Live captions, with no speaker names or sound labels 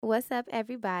What's up,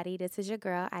 everybody? This is your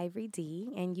girl, Ivory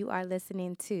D, and you are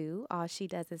listening to All She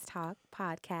Does Is Talk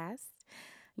podcast.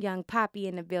 Young Poppy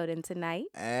in the building tonight.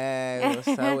 Hey, what's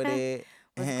up with it?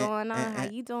 What's going on? How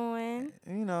you doing?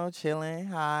 Chilling.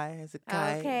 High as a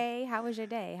kite. Okay. How was your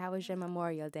day? How was your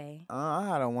Memorial Day? I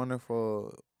had a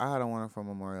wonderful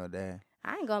Memorial Day.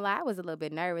 I ain't gonna lie, I was a little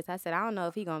bit nervous. I said, I don't know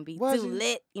if he gonna be Was too you?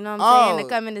 lit, you know what I'm saying, to Oh,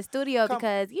 come in the studio come.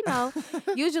 because,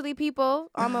 usually people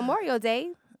on Memorial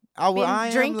Day I been am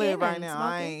lit drinking right and now.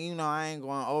 smoking. I ain't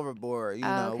going overboard. Okay.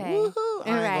 Woohoo! I ain't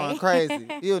going Right.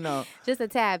 crazy. Just a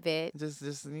tad bit.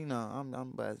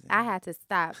 I'm buzzing. I had to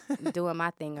stop doing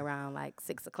my thing around like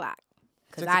 6 o'clock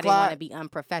because 6 I didn't want to o'clock. be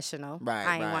unprofessional. Right,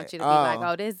 I didn't right. want you to be like,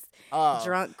 Oh, oh, this oh.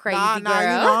 drunk, crazy Nah,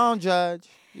 girl. I don't judge.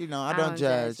 I I don't don't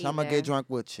judge judge. I'm gonna get either. drunk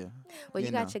with you. Well, you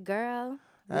You know. got your girl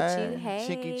with you. Hey,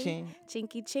 chinky Hey, ching.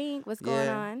 Chinky Chink, what's going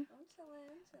Yeah. on?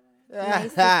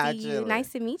 Nice to see you. Chilling. Nice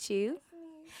to meet you.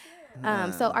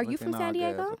 So are you from Looking San all good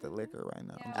Diego? with the liquor right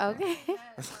now. I'm just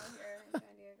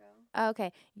Okay.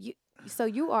 Okay. So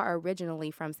you are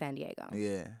originally from San Diego.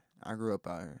 Yeah, I grew up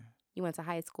out here. You went to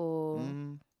high school,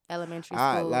 hmm elementary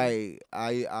I school.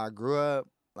 I grew up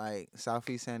like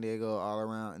Southeast San Diego all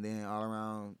around, and then all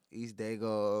around East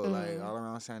Dago, like Mhm. all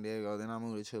around San Diego. Then I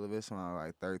moved to Chula Vista when I was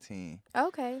like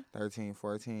Okay. 13,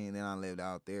 14. Then I lived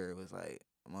out there. It was like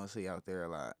mostly out there a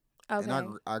lot. And Okay.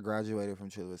 I graduated from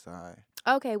Chula Vista High,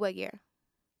 Okay. What year?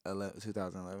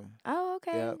 2011. Oh,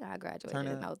 okay. Yep. I graduated Turn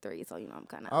in it. '03, so I'm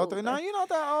kind of Oh, three. No, older. you're not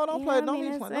that old. Don't You know play. what I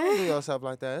mean? Don't do yourself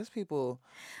like that. There's people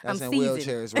I'm that's in seasoned.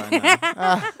 wheelchairs right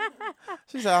now.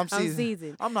 She said, "I'm I'm seasoned.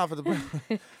 seasoned. I'm not for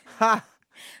the."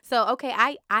 So, okay,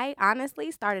 I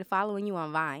honestly started following you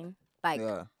on Vine like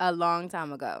Yeah. a long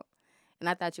time ago. And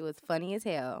I thought you was funny as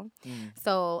hell. Mm,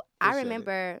 So, I appreciate it.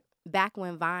 remember back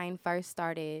when Vine first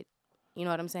started, you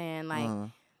know what I'm saying? Like Uh-huh.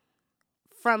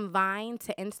 from Vine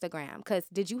to Instagram. Cuz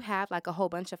did you have like a whole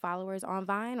bunch of followers on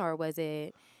Vine or was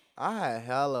it I had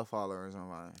hella followers on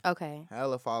mine. okay.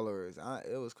 Hella followers.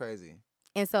 It was crazy.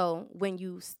 And so when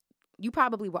you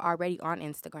probably were already on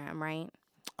Instagram, right?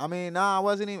 I mean, nah, I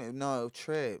wasn't even. No,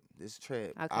 Trip. This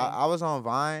Trip. Okay. I was on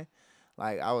Vine.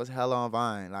 Like I was hella on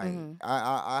Vine. Like Mhm.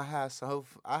 I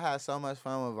had so much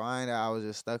fun with Vine that I was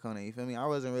just stuck on it. You feel me? I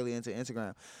wasn't really into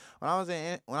Instagram. When I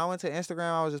went to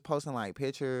Instagram, I was just posting like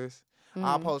pictures.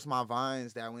 I'll Mhm. post my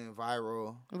Vines that went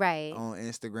viral Right. on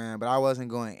Instagram, but I wasn't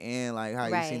going in like how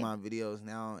you see Right. my videos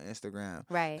now on Instagram.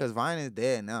 Right. Cause Vine is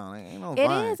dead now. Like ain't no It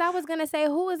Vine. is. I was gonna say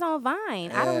who is on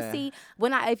Vine. I don't Yeah, see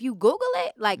if you Google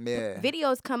it, like yeah,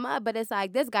 videos come up, but it's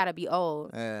like this gotta be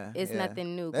old. yeah, It's yeah.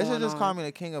 nothing new They should going just call on. me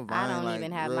the king of I Vine. don't Like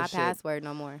even have real my shit. password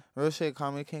no more. Real shit,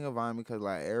 call me king of Vine because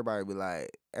like everybody be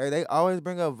like, they always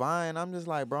bring up Vine. I'm just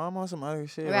like, bro, I'm on some other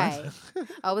shit. Right.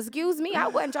 Oh, excuse me. I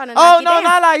wasn't trying to knock Oh you no, down.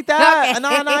 not like that. Okay.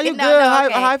 No, you No, good. no, High,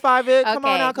 okay. high five it. Come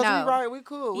on Okay, now, cause no. we right. We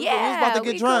cool. We was about Yeah, to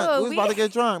get we drunk. cool. We was about to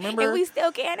get drunk. And Remember? we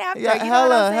still can after. Yeah, You know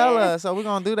what I'm saying? hella. So we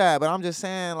gonna do that. But I'm just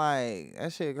saying, like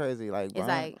that shit crazy. Like It's Vine,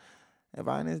 like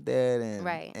Vine is dead,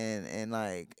 right. and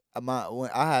like when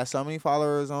I had so many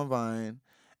followers on Vine,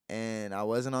 and I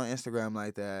wasn't on Instagram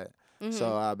like that.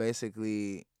 So Mhm. I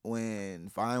basically, when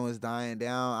Vine was dying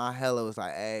down, I hella was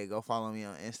like, "Hey, go follow me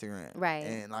on Instagram." Right.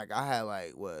 And like I had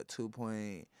like what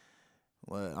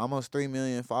almost 3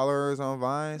 million followers on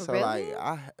Vine. So like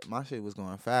Really? my shit was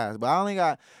going fast. But I only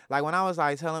got like when I was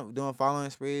like doing following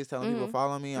sprees, telling people Mhm.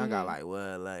 follow me, I got Mhm.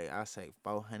 like like I say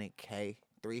 400K,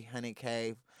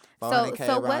 300K, So 400K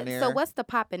so around what there. so what's the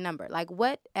popping number? Like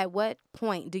at what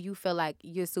point do you feel like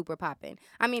you're super popping?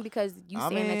 I mean, because you I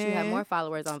saying that you have mean, more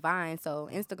followers on Vine, so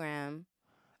Instagram.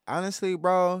 honestly,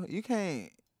 bro, you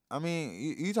can't. I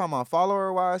mean, you talking about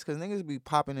follower wise, cause niggas be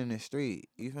popping in the street.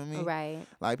 You feel me? Right.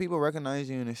 Like people recognize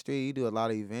you in the street. You do a lot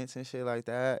of events and shit like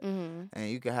that, Mhm. and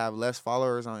you can have less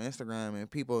followers on Instagram, and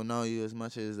people know you as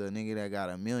much as a nigga that got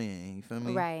a million. You feel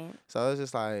me? Right. So it's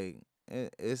just like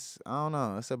it's I don't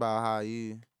know. It's about how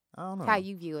you. I don't How know.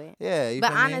 you view it. Yeah, you But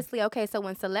feel me? honestly, okay, so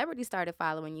when celebrities started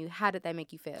following you, how did that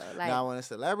make you feel? Like, Now when a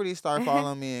celebrity start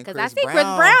following me and because I Chris see Brown,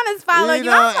 Chris Brown is following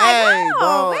you. I'm like, hey, whoa,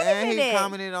 bro, wait a and he minute.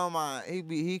 commented on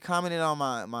he commented on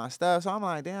my stuff. So I'm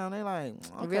like, damn, they like,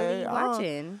 okay, Really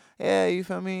watching. yeah, you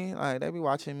feel me? Like they be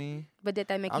watching me. But did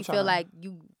that make I'm you feel tryna. like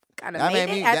you kind of That made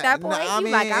made it me. at that No, point? I You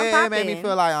mean, like, I'm it made me popping.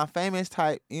 feel like I'm famous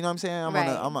type. You know what I'm saying? Right.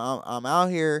 I'm out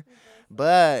here,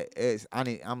 but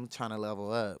I'm trying to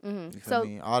level up. Mhm. You feel So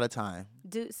me? All the time.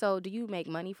 do you make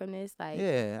money from this? Like,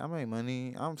 Yeah, I make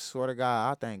money. I'm swear to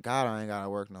God, I thank God I ain't gotta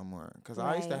work no more. Cause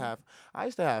right. I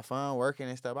used to have fun working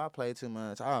and stuff. I played too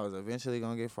much. I was eventually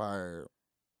gonna get fired.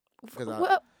 Cause I,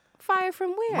 Well, fired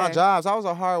from where? My jobs. I was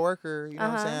a hard worker. You know what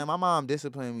I'm Uh-huh. saying? My mom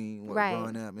disciplined me Right.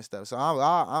 growing up and stuff. So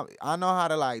I know how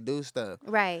to like do stuff.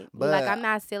 Right. But Like, I'm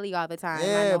not silly all the time. I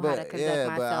Yeah, know how to but conduct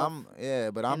myself.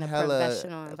 but I'm in a hella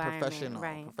professional environment, professional,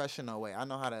 right. professional way. I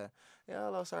know how to. Yeah,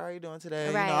 hello, sir. How you doing today?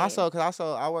 You know, Right.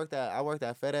 I worked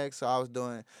at FedEx, so I was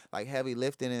doing like heavy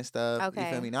lifting and stuff. You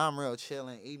Okay. feel me? Now I'm real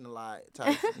chilling, eating a lot.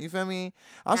 Type, you feel me?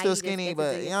 I'm Now still you just skinny, get to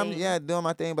but do your yeah, thing. doing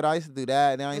my thing. But I used to do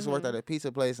that. Then I used to work Mhm. at a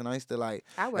pizza place, and I used to like.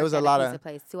 I It worked was at a lot pizza of.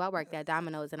 place too. I worked at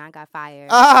Domino's and I got fired.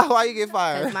 Why you get Because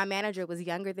fired? my manager was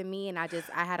younger than me and I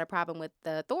had a problem with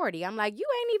the authority. I'm like, you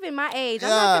ain't even my age. I'm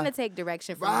Yeah. not gonna take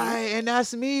direction from Right, you. and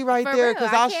that's me right For there. real,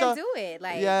 Cause I I can't do it.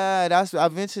 Like, Yeah, that's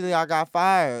eventually I got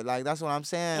fired. Like that's what I'm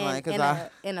saying. and, Like, cause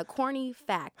in a corny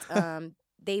fact,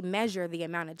 they measure the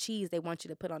amount of cheese they want you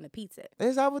to put on the pizza.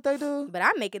 is that what they do? But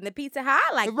I'm making the pizza how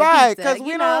I like Right, the pizza. cause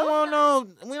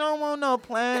we don't want no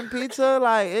plain pizza.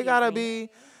 Like it gotta be.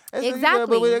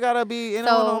 Exactly. But it gotta be. It don't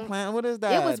So, want no plain. What is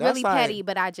that? It was That's really like, petty,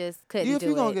 but I just couldn't If do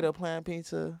you gonna it. get a plain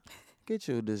pizza, get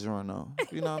you a DiGiorno.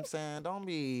 You know what I'm saying? Don't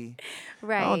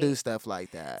Right. do stuff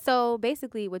like that. So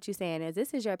basically, what you're saying is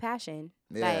this is your passion.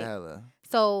 Yeah, Like, hella.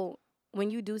 so when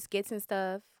you do skits and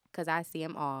stuff, because I see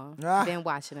them all, Ah. been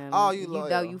watching them. Oh, you know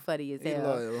loyal. you funny as You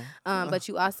hell. loyal. But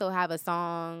you also have a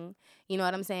song. You know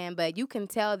what I'm saying? But you can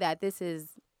tell that this is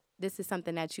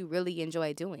something that you really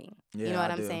enjoy doing. Yeah, you know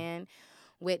what I I'm do. saying?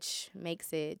 Which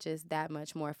makes it just that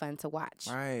much more fun to watch.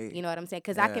 Right. You know what I'm saying?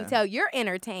 Because I can Yeah. tell you're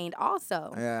entertained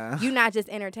also. Yeah. You're not just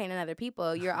entertaining other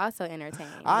people. You're also entertained.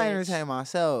 I which- entertain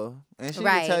myself, and she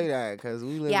Right. can tell you that because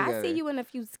we live Yeah, together. I see you in a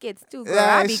few skits too, girl.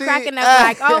 Yeah, I be she- cracking up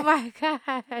like, oh my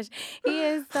gosh, he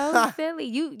is so silly.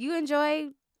 You enjoy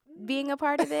being a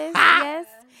part of this? Yes.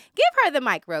 Give her the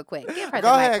mic real quick. Give her Go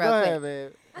the ahead, mic real go quick. ahead,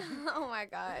 babe. Oh my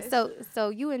gosh. So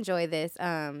you enjoy this.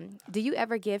 Do you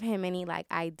ever give him any like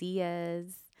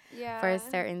ideas yeah. for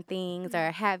certain things,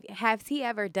 or has he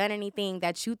ever done anything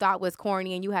that you thought was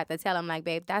corny and you had to tell him like,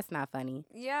 babe, that's not funny?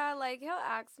 Yeah, like he'll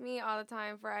ask me all the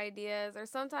time for ideas, or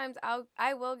sometimes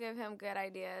I will give him good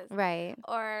ideas. Right.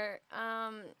 Or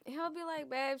he'll be like,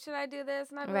 babe, should I do this?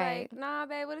 And I'll be Right. like, nah,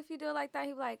 babe, what if you do it like that?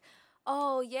 He'll be like,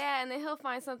 oh yeah, and then he'll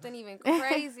find something even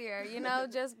crazier,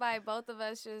 just by both of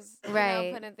us just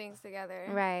Right. putting things together.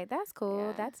 Right. That's cool.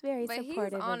 Yeah. That's very But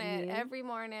supportive he's on of it you. every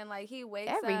morning. Like he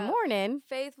wakes Every up morning.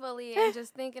 faithfully and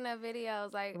just thinking of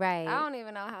videos. Like Right. I don't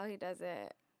even know how he does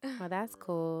it. Well, that's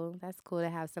cool. That's cool to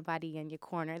have somebody in your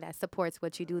corner that supports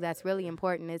what you do. That's really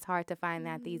important. It's hard to find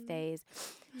that these days.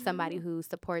 Somebody who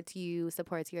supports you,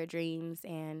 supports your dreams,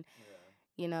 and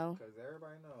you know. Because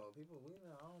everybody know people.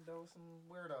 I don't know some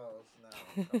weirdos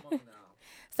now. Come on now.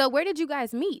 So where did you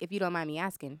guys meet, if you don't mind me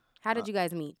asking? How did you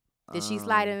guys meet? Did she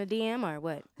slide in a DM or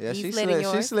what? Yeah, You she slid in slid.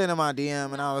 She yours? slid in my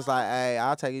DM, and I was like, "Hey,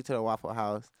 I'll take you to the Waffle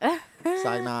House." It's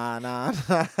like, nah.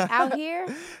 Out here?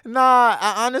 Nah,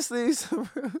 I honestly,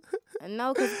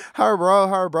 No, cause her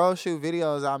bro shoot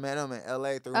videos. I met him in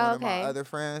LA through one of my okay. other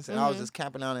friends, and I was Mhm. just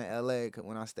camping out in LA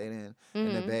when I stayed in the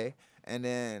Mhm. Bay, and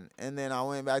then I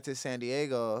went back to San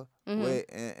Diego Mhm.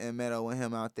 and met up with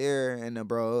him out there and the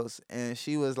bros, and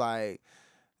she was like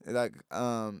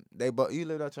they both you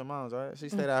lived at your mom's, right? She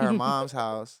stayed at her mom's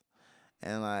house.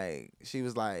 And, like, she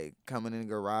was, like, coming in the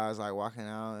garage, like, walking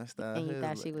out and stuff. And you It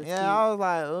thought she was yeah, cute. I was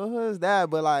like, oh, who is that?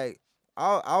 But, like,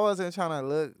 I wasn't trying to,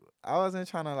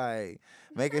 like,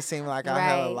 make it seem like I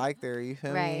hella Right. liked her, you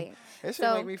feel me? right. It should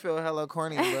So- make me feel hella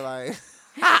corny, but, like...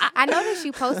 I notice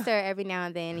you post her every now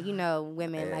and then. You know,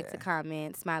 women like to Yeah.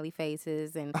 comment smiley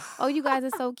faces and, oh, you guys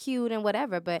are so cute and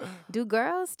whatever. But do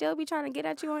girls still be trying to get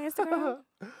at you on Instagram?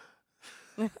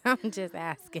 I'm just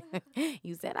asking.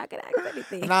 You said I could ask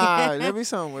anything. Nah, there be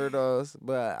some weirdos,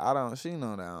 but she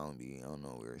know that I don't be on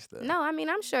no weird stuff. No, I mean,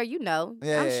 I'm sure you know.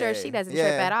 Yeah, I'm yeah, sure yeah, she doesn't yeah.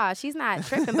 trip at all. She's not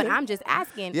tripping, but I'm just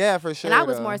asking. Yeah, for sure, And I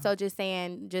was though. more so just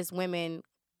saying, just women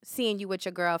seeing you with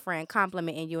your girlfriend,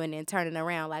 complimenting you, and then turning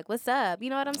around like, what's up? You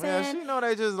know what I'm Yeah, saying? she know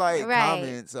they just, like, Right.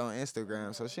 comments on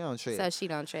Instagram, so she don't trip. So she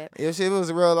don't trip. If she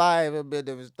was real life, it'd be a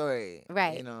different story.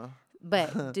 Right. You know?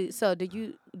 But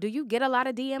do you get a lot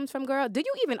of DMs from girls? Do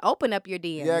you even open up your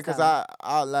DMs? Yeah, because though?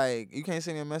 I like, you can't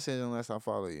send me a message unless I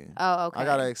follow you. Oh, okay. I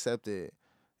gotta accept it.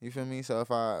 You feel me? So if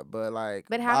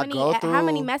but how I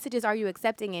many messages are you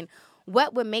accepting, and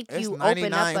what would make it's you open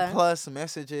up 99 a? plus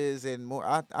messages and more.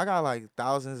 I got like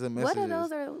thousands of messages.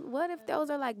 What if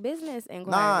those are like business inquiries?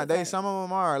 Nah, Like- some of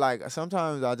them are like,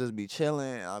 sometimes I'll just be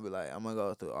chilling. I'll be like, I'm gonna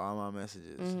go through all my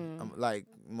messages. Mhm. I'm like,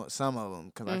 some of them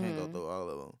because I can't go through all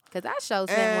of them. Because I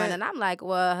sent one, and I'm like,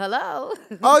 well, hello.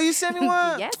 Oh, you sent me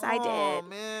one? Yes, I did. Oh,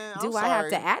 man. Do I have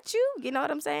to at you? You know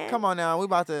what I'm saying? Come on now. We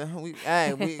about to, we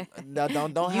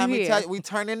don't have me here. touch. We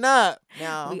turning up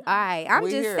now. All right. I'm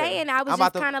We just here. saying, I was I'm just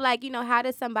about to- kind of like, how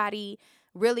does somebody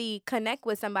really connect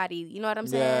with somebody? You know what I'm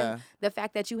saying? Yeah. The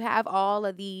fact that you have all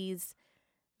of these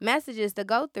messages to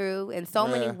go through and so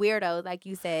many Yeah. weirdos, like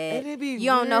you said. And it be You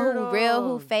don't know who real,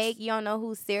 who weirdos. fake. You don't know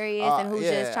who's serious and who's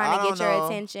just trying to I get your don't know.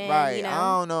 attention. Right. You know?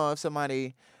 I don't know if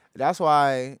somebody. That's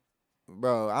why,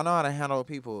 bro. I know how to handle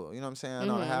people. You know what I'm saying? I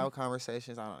know how to have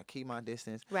conversations. I know how to keep my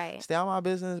distance. Right. Stay out my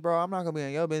business, bro. I'm not gonna be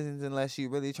in your business unless you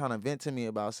really trying to vent to me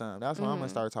about something. That's when I'm gonna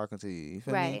start talking to you. You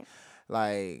feel me? Right.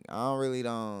 Like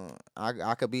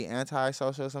I could be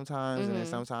antisocial sometimes, and then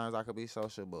sometimes I could be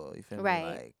sociable. You feel me? Right.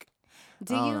 Like.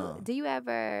 Do you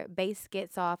ever base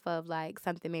skits off of like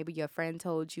something maybe your friend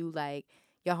told you, like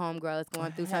your homegirl is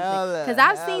going through something? Because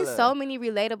I've seen so many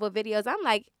relatable videos. I'm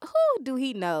like, who do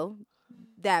he know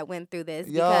that went through this?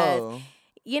 Because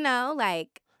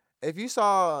like if you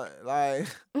saw like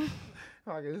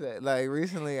how can I say, like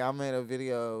recently I made a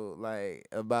video like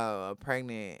about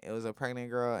it was a pregnant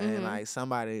girl and like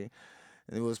somebody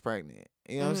was pregnant.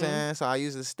 You know what I'm saying? So I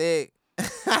used a stick.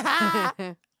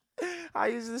 I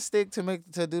used a stick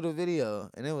to do the video,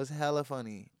 and it was hella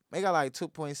funny. They got like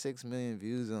 2.6 million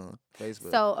views on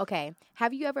Facebook. So, okay.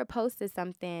 Have you ever posted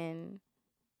something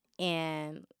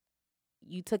and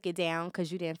you took it down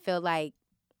because you didn't feel like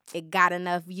it got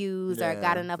enough views or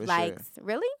got enough likes? Sure.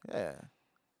 Really? Yeah.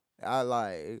 I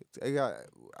like it got.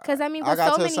 Because I mean, I with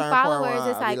got so to a many certain point where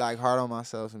followers, it's I be like hard on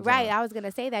myself. Sometimes. right. I was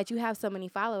gonna say that you have so many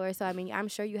followers, so I mean, I'm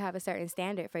sure you have a certain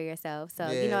standard for yourself.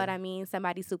 So you know what I mean.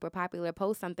 Somebody super popular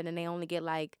posts something and they only get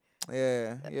like.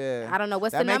 Yeah. I don't know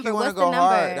what's that the make number. You what's go the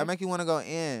hard. number? That make you want to go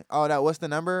in. Oh, what's the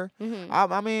number? Mm-hmm.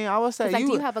 I mean, I would say like,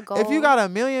 do you have a goal? If you got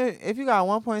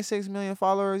 1.6 million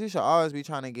followers, you should always be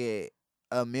trying to get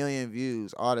 1 million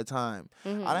views all the time.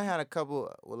 Mm-hmm. I done had a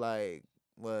couple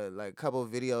couple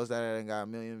videos that done got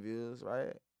 1 million views,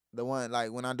 right? The one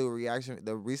like when I do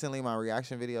recently my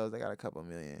reaction videos, they got a couple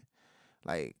million,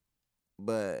 like,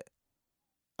 but.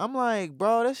 I'm like,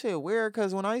 bro, that shit weird.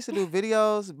 Cause when I used to do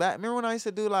videos remember when I used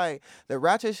to do like the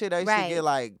ratchet shit? I used to get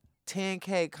like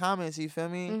 10K comments. You feel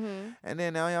me? Mm-hmm. And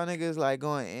then now y'all niggas like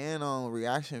going in on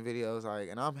reaction videos, like,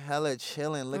 and I'm hella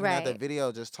chilling, looking at the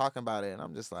video, just talking about it, and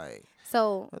I'm just like,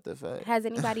 so what the fuck? Has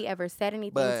anybody ever said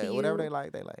anything to you? But whatever they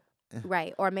like, they like.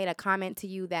 Right, or made a comment to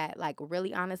you that like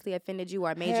really honestly offended you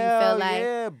or made Hell you feel like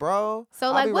yeah, bro.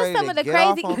 So like, what's some of the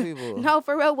crazy? No,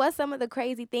 for real. What's some of the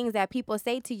crazy things that people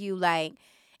say to you, like?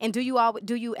 And do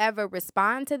you ever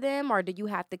respond to them, or do you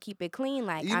have to keep it clean?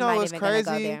 Like, I'm not even gonna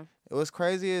go there. What's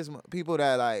crazy is people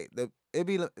that like it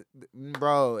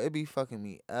be fucking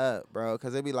me up, bro.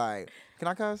 Cause it be like, can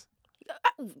I cuss?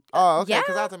 Oh, okay.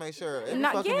 Cause I have to make sure. It be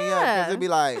fucking me up. Cause it be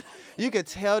like, you could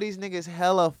tell these niggas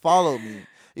hella follow me.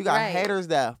 You got haters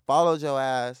that followed your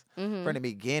ass from the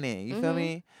beginning. You feel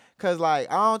me? Cause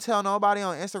like I don't tell nobody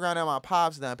on Instagram that my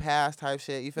pops done passed type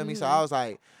shit. You feel me? So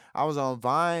I was on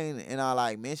Vine and I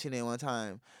like mentioned it one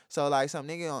time. So like some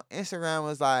nigga on Instagram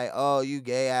was like, "Oh, you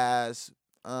gay ass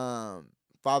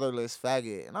fatherless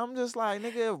faggot," and I'm just like,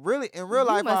 nigga, really in real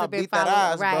life I'll beat that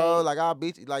ass, bro. Like I'll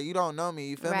beat you. Like you don't know me,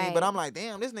 you feel me? But I'm like,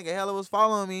 damn, this nigga hella was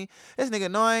following me. This nigga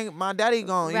knowing my daddy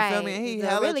gone, you feel me? And he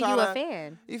hella really you a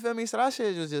fan. You feel me? So that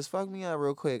shit just fucked me up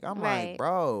real quick. I'm like,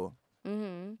 bro,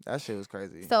 that shit was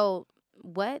crazy. So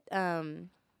what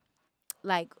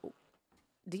like?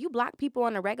 Do you block people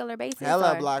on a regular basis?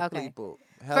 Hella block people.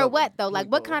 For what though? Like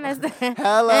what kind of stuff?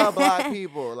 Hella block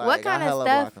people. Like, what kind of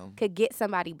stuff could get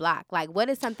somebody blocked? Like what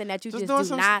is something that you just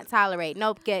do not tolerate?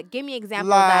 No, give me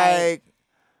examples. Like,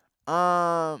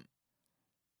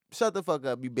 shut the fuck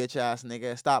up, you bitch ass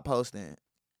nigga. Stop posting.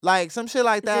 Like some shit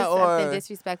like that, just or something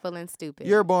disrespectful and stupid.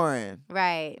 You're boring.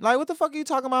 Right. Like what the fuck are you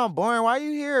talking about? Boring? Why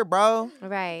you here, bro?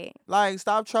 Right. Like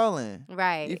stop trolling.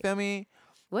 Right. You feel me?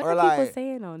 What are people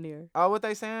saying on there? Oh, what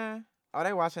they saying? Oh,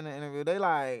 they watching the interview. They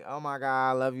like, oh my God,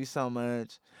 I love you so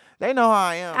much. They know how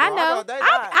I am. Bro. I know.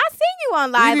 I seen you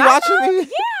on live. You be watching me? Yeah,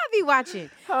 I be watching.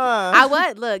 I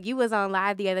was. Look, you was on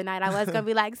live the other night. I was gonna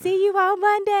be like, see you on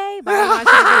Monday, but I want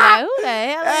you to be like, who the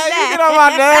hell is that? You get on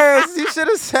my nerves. You should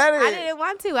have said it. I didn't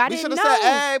want to. I didn't know. You should have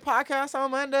said, hey, podcast on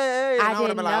Monday. Hey. And I would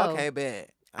have been like, okay, bet.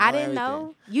 I didn't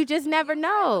know. You just never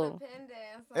know.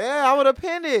 Yeah, I would have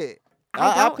pinned it.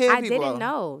 I pin people. didn't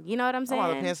know. You know what I'm saying? I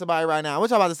want to pin somebody right now. What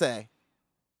y'all about to say?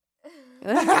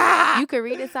 You could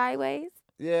read it sideways?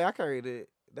 Yeah, I can read it.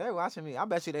 They're watching me. I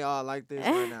bet you they all like this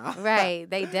right now. Right.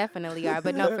 They definitely are.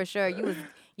 But no, for sure.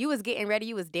 You was getting ready.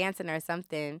 You was dancing or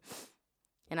something.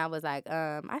 And I was like,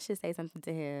 I should say something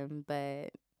to him, but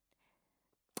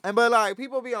But like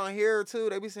people be on here too.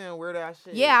 They be saying weird ass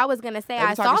shit. yeah, I was gonna say They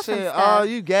be I talking saw some shit. stuff. Oh,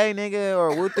 you gay nigga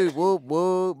or whoop de whoop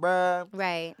whoop, bruh.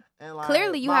 Right. And like,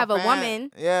 Clearly, you my have a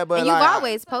woman. Yeah, but And you've like,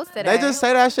 always posted they her. just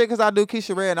say that shit because I do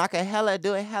Keisha Red and I can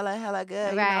do it hella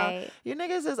good. Right. You know? You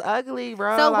niggas is ugly,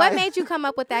 bro. So like, what made you come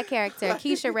up with that character,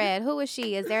 Keisha Red? Who is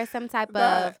she? Is there some type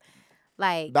of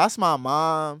like? That's my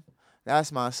mom.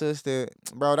 That's my sister,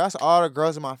 bro. That's all the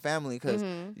girls in my family. Cause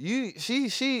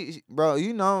she, bro.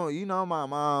 You know my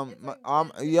mom.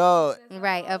 Yo,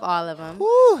 Right, of all of them.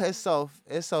 whew, it's so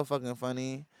fucking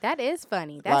funny. That is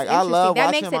funny. That's Like, I interesting. love That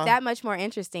watching makes it my- that much more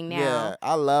interesting now. Yeah,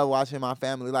 I love watching my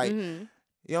family. Like, Mhm.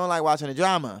 you don't like watching the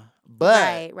drama,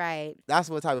 but Right.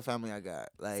 that's what type of family I got.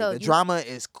 Like, So the you- drama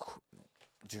is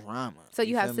drama. So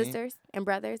you have feel me? sisters and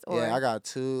brothers, or Yeah, I got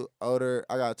two older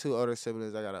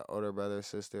siblings. I got an older brother,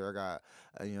 sister. I got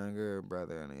a younger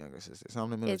brother and a younger sister. So I'm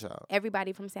the middle is child.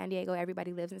 everybody from San Diego?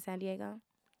 Everybody lives in San Diego.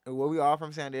 Well, we all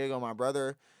from San Diego. My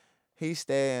brother, he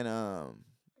stay in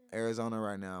Arizona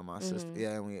right now. My sister,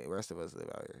 yeah, and the rest of us live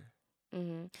out here.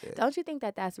 Mm-hmm. Yeah. Don't you think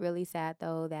that that's really sad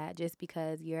though? That just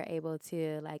because you're able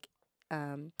to like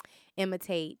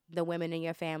imitate the women in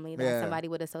your family, that Yeah. somebody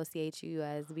would associate you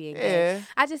as being gay. Yeah,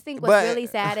 I just think what's But- really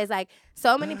sad is like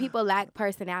so many people lack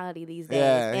personality these days,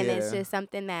 Yeah, and it's yeah. just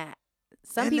something that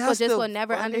some And people that's just the will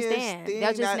never funniest understand. thing They'll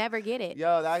just that- never get it.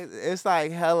 yo, it's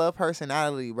like hella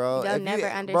personality, bro. They'll If never Bro,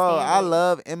 understand I it.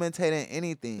 love imitating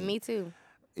anything. Me too.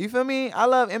 You feel me? I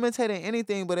love imitating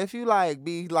anything, but if you like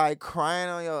be like crying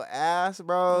on your ass,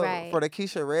 bro, Right. for the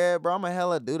Keisha Red, bro, I'ma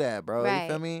hella do that, bro. Right. You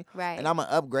feel me? Right. And I'ma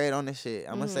upgrade on this shit.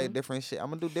 I'ma say Mhm. different shit.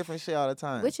 I'ma do different shit all the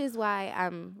time. Which is why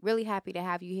I'm really happy to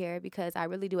have you here, because I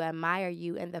really do admire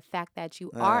you and the fact that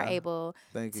you are Yeah. able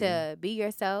Thank you. to be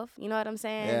yourself. You know what I'm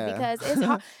saying? Yeah. Because it's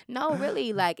hard. No,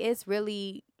 really, like it's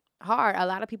really hard. A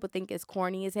lot of people think it's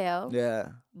corny as hell, Yeah.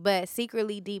 but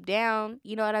secretly deep down,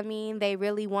 you know what I mean? They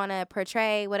really want to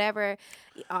portray whatever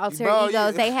alter Bro,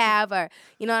 egos you- they have, or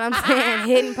you know what I'm saying,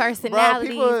 hidden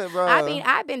personalities. bro. I mean,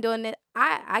 I've been doing it.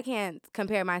 I can't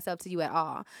compare myself to you at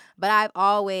all, but I've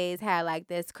always had like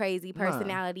this crazy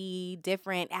personality,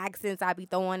 different accents I be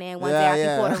throwing in. One day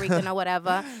I be Puerto Rican or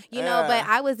whatever, you know. But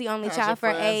I was the only Had your child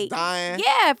for friends dying.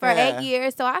 for Yeah. 8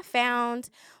 years. So I found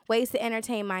ways to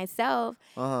entertain myself.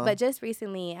 Uh-huh. But just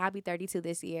recently, I'll be 32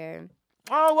 this year.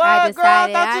 oh, what, I girl?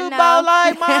 decided, I thought I you know. about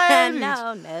like my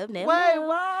age. no. Wait,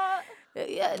 what?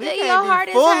 Yeah, You your can't heart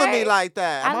be is fooling hurt. me like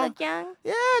that. I look young.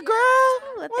 Yeah, girl.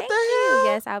 Well, what thank the you. hell?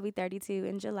 Yes, I'll be 32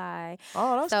 in July.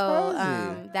 Oh, that's So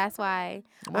crazy. that's why.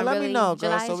 Well, I'm let really, me know,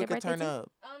 girl, July so is we your can birthday turn too?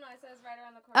 up. Oh no, it says right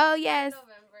around the Oh corner. yes.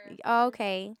 November.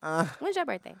 Okay. Uh, When's your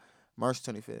birthday? March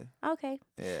 25th. Okay.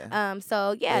 Yeah.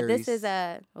 So yeah, this is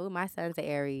Aries. my son's an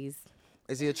Aries.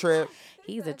 Is he a trip?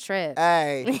 He's a trip.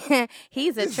 Hey.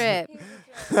 He's a trip.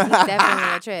 He's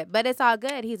definitely a trip. But it's all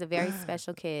good. He's a very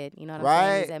special kid. You know what I'm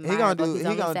saying? He's Right. He gonna admirable. do- He's he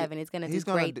only gonna do- 7. He's gonna do He's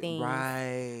gonna great do, things. Right.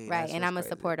 Right, That's and what's I'm gonna crazy.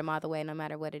 support him all the way, no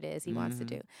matter what it is he wants to Mhm.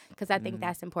 do. Because I think Mhm.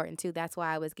 that's important too. That's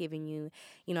why I was giving you,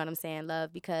 you know what I'm saying,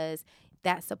 love, because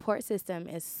that support system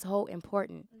is so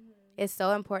important. It's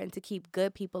so important to keep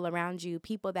good people around you,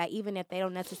 people that even if they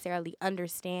don't necessarily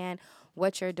understand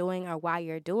what you're doing or why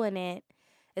you're doing it,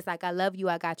 it's like, I love you,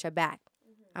 I got your back.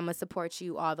 I'm gonna support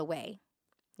you all the way.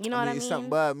 You know what I mean?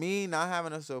 But me not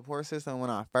having a support system when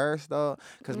I first though,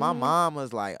 because my Mhm. mom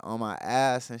was like on my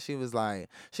ass and she was like,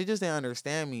 she just didn't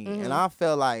understand me. Mhm. And I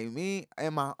felt like me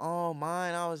in my own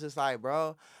mind, I was just like,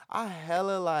 bro, I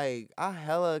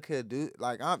hella could do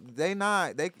like they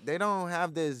don't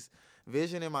have this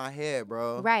vision in my head,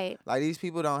 bro. Right, Like these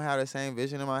people don't have the same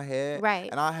vision in my head. right.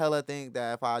 And I hella think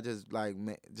that if I just like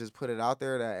just put it out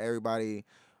there that everybody,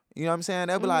 you know what I'm saying?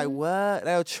 They'll be like, Mhm. what?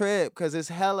 They'll trip because it's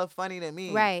hella funny to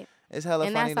me. Right. It's hella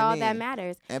And funny that's all to me. that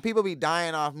matters. And people be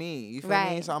dying off me. You feel me?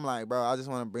 Right. So I'm like, bro, I just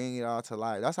want to bring it all to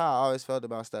life. That's how I always felt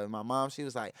about stuff. My mom, she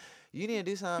was like, you need to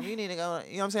do something. You need to go.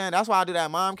 You know what I'm saying? That's why I do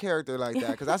that mom character like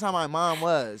that. Because that's how my mom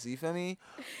was. You feel me?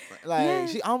 Like,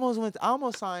 Yes. she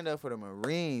almost signed up for the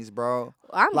Marines, bro.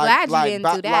 I'm Like- glad like, you didn't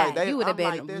ba- do that. like they- You would have I'm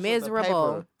like been this with the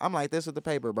miserable. paper. I'm like this with the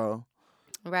paper, bro.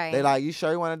 Right. They like, you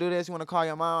sure you want to do this? You want to call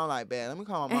your mom? I'm like, man, let me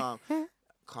call my mom.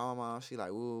 Call my mom. She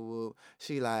like, woo, woo.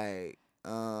 She like,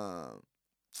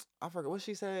 I forget what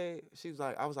she said. She was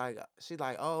like, she's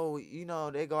like, oh, you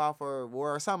know, they go out for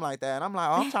war or something like that. And I'm like,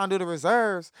 oh, I'm trying to do the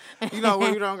reserves. You know,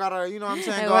 where you don't gotta, you know what I'm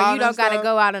saying? Go Where out you don't and gotta stuff.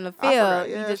 go out in the I forgot. field.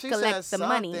 Yeah, You just she collect said the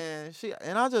money. something.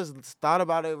 And I just thought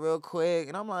about it real quick.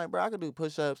 And I'm like, bro, I could do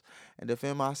push-ups and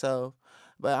defend myself.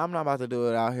 But I'm not about to do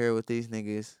it out here with these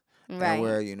niggas and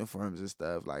wear Right. uniforms and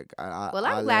stuff. Like, Well,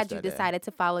 I I'm left glad you that day. decided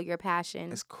to follow your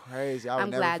passion. It's crazy. I would I'm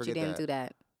never glad forget you didn't do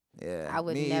that. Yeah, I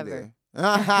would me never.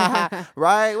 either.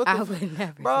 Right? What the I would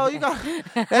never. bro, do you that.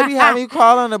 got they be having you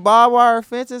crawl on the barbed wire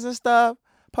fences and stuff.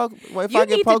 If You I get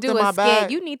need to poked do in a my skit.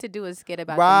 back. You need to do a skit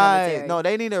about the Right. military. No,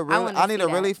 they need a really. wanna I need see a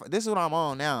really. that. This is what I'm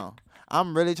on now.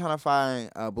 I'm really trying to find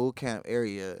a boot camp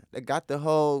area that got the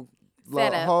whole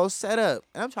Setup. whole setup,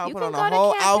 and I'm trying You to put can on go a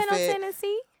whole to Camp Pendle, outfit.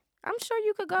 Tennessee. I'm sure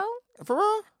you could go. For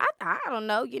real. I don't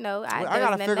know. Well, I there's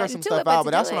gotta figure nothing some to stuff it but out, to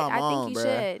but do that's what it. I'm I on, think you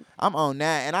bruh. should. I'm on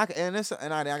that,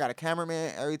 and I got a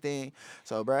cameraman, everything.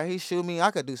 So, bro, he shoot me. I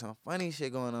could do some funny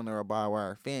shit going under a barbed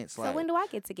wire fence. So Like, when do I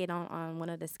get to get on one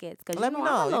of the skits? Because Let me I'm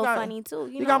know. a You little got- funny too.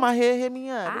 you got my head, hit me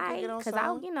up. We can I get on because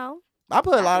some. I I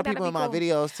put a I lot of think people in that'd my be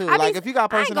cool. videos too. I Like be- if you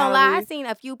got I ain't gonna lie. I personality, seen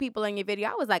a few people in your video.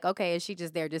 I was like, okay, is she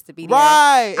just there just to be there?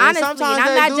 right? And Honestly, sometimes and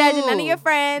I'm they not judging none of do. your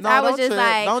friends. No, I was don't just trip.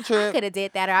 like, Don't I trip. could have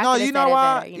did that, or I No, could have you said know it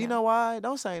why? better. You know why?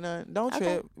 Don't say nothing. Don't Okay.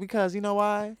 trip because you know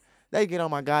why? They get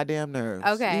on my goddamn nerves.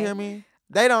 Okay. You hear me?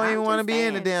 They don't I'm even want to just be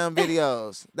in the saying. damn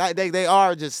videos. They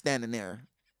are just standing there.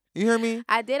 You hear me?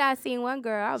 I seen one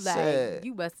girl. I was Shit. like,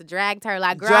 you must have dragged her.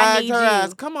 Like, girl, I Drag need her you.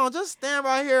 ass. Come on, just stand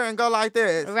right here and go like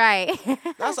this. Right.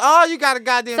 That's all you gotta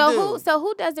goddamn do. So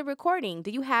who does the recording?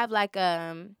 Do you have like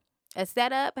a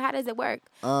setup? How does it work?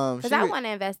 Because I want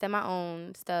to invest in my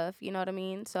own stuff. You know what I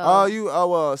mean? So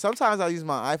well, sometimes I use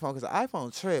my iPhone because the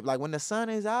iPhone trip. Like when the sun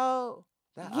is out,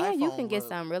 that yeah, you iPhone can get look-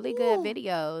 some really good Woo.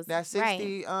 videos. That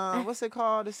 60, what's it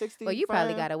called? The 60. Well, you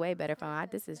probably frame? got a way better phone.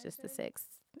 This is just the 6S.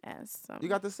 You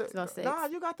got the six. no 6. Nah,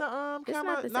 you got the It's not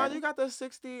camera. the Nah, 7. you got the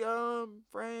 60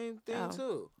 frame thing Oh.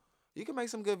 too. You can make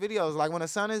some good videos. Like when the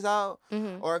sun is out,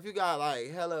 Mm-hmm. or if you got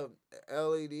like hella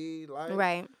LED lights,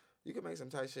 Right. you can make some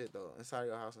tight shit though inside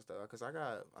your house and stuff. Cause I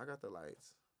got the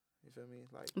lights. You feel me?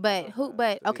 Like.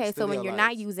 But okay, so when studio you're not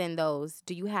lights. using those,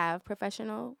 do you have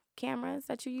professional cameras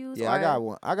that you use? Yeah,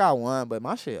 or? I got one, but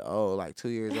my shit old, like 2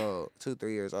 years old,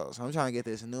 3 years old. So I'm trying to get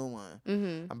this new one.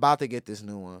 Mm-hmm. I'm about to get this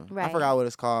new one. I Right. forgot what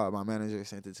it's called. My manager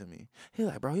sent it to me. He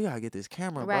like, bro, you gotta get this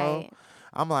camera, bro. Right.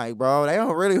 I'm like, bro, they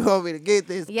don't really want me to get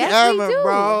this Yes, we camera, do.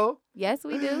 bro. Yes,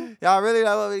 we do. Y'all really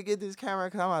don't want me to get this camera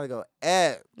because I'm about to go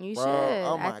app. You bro. should.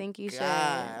 Oh I my think you God. should.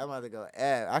 I'm about to go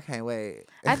app. I can't wait.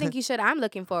 I think you should. I'm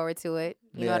looking forward to it.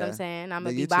 You know what I'm Yeah. saying? I'm The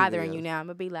gonna be YouTube bothering you videos. now. I'm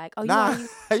gonna be like, oh, Nah, you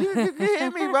want you can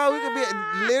hit me, bro. We could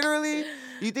be literally.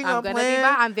 You think I'm gonna playing? be.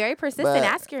 I'm very persistent. but-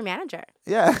 Ask your manager.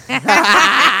 Yeah.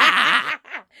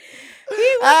 He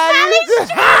was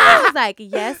I was like,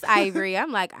 yes, Ivory.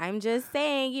 I'm like, I'm just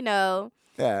saying, Yeah.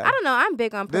 I don't know. I'm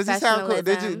big on Does it sound cool?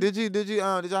 professionalism.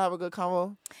 Did y'all have a good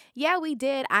convo? Yeah, we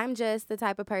did. I'm just the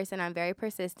type of person. I'm very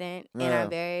persistent and Yeah. I'm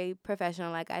very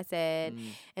professional, like I said. Mm.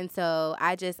 And so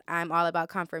I'm all about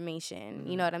confirmation.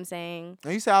 You know what I'm saying?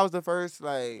 And you said I was the first,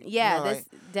 like. Yeah, you know, this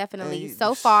definitely. you-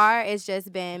 So far, it's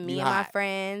just been me You and my hot.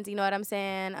 friends. You know what I'm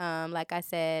saying? Like I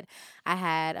said, I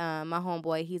had my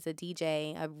homeboy. He's a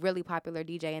DJ, a really popular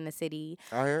DJ in the city.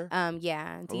 Out here.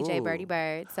 Yeah, DJ Birdie Ooh.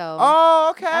 Bird. So. Oh,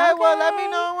 okay. Well, let me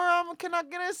Okay. know where I'm. Can I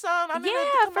get in some? I need to Yeah,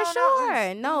 come for on out sure.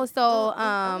 and- No, so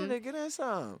I need to get in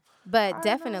some. but know.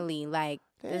 definitely like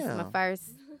this is my Damn. first,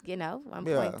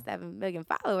 1.7 million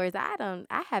followers.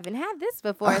 I haven't had this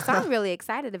before, so I'm really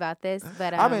excited about this.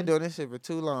 But I've been doing this shit for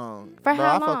too long. For bro,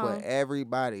 how I fuck long? with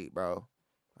everybody, bro.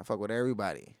 I fuck with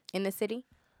everybody. in the city.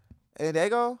 And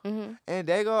Dago,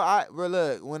 Mm-hmm.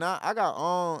 look, when I got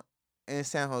on in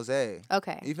San Jose.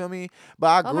 Okay. You feel me? But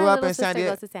I My grew up little in San sister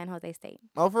Diego. goes to San Jose State.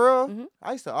 Oh, for real? Mhm.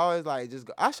 I used to always just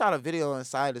go. I shot a video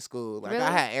inside the school. Like Really?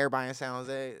 I had everybody in San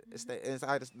Jose,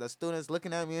 inside the students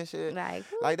looking at me and shit. Like,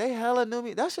 Like they hella knew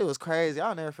me. That shit was crazy.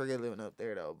 I'll never forget living up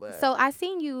there though. But so I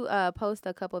seen you post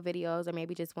a couple videos, or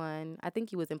maybe just one. I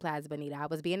think you was in Plaza Bonita. I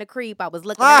was being a creep. I was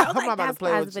looking. I was I'm like, not about to that's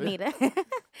play Plaza with you." Bonita.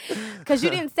 Because you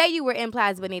didn't say you were in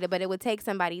Plaza Bonita, but it would take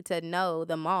somebody to know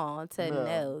the mall to Yeah.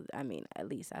 know. I mean, at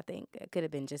least I think it could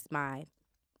have been just my.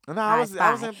 no, I was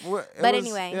in. But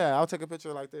anyway. Yeah, I'll take a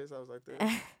picture like this. I was like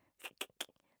this.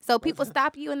 So people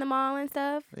stop you in the mall and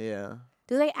stuff. Yeah.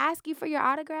 Do they ask you for your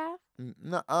autograph?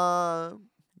 No.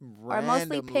 Or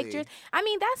mostly pictures? I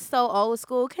mean, that's so old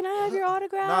school. Can I have your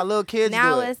autograph? Nah, little kids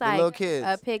Now do it. it's The like little kids.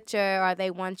 a picture, or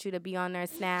they want you to be on their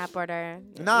Snap or their.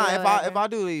 Nah, if whatever. I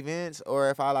do events or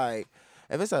if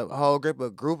it's a whole group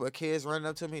of kids running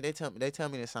up to me, they tell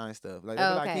me to sign stuff. Like they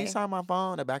be like, "Can you Okay. sign my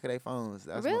phone?" The back of their phones.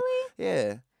 That's my- Really?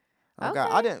 yeah. Oh God,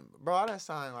 Okay. I didn't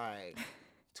sign like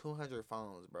 200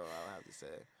 phones, bro. I would have to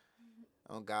say.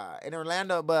 Oh God, in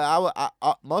Orlando, but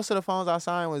I most of the phones I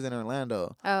signed was in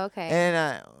Orlando, Oh, okay.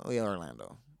 and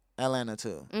Orlando, Atlanta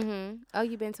too. Oh,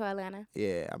 you been to Atlanta?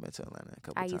 Yeah, I've been to Atlanta a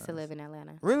couple I times. used to live in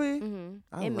Atlanta. Really?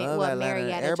 I In love Atlanta.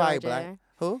 Marietta, Everybody Georgia. black.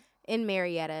 Who? In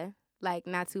Marietta, like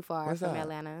not too far What's from that?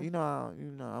 Atlanta. You know,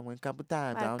 I went a couple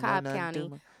times. Like I don't Cobb know nothing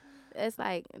County. to it's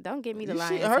like, don't get me the She,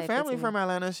 line. her family from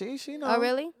Atlanta. She know. Oh,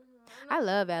 really? I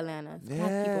love Atlanta. Black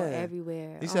people Yeah.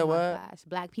 everywhere. You oh said my what? Gosh.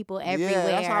 Black people everywhere. Yeah,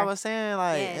 that's what I was saying.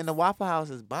 Like, Yes. and the Waffle House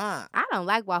is bomb. I don't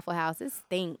like Waffle House. It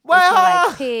stink. Well, It smell hold on.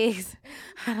 like pigs.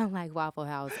 I don't like Waffle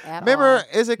House at Remember, all.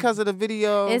 is it because of the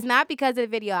video? It's not because of the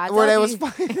video. I Where told they you.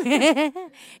 was fighting?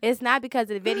 It's not because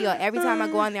of the video. Every time I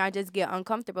go on there, I just get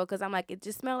uncomfortable because I'm like, it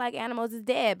just smells like animals is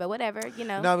dead. But whatever, you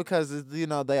know. No, because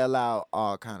they allow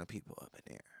all kind of people up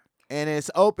in there, and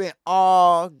it's open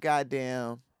all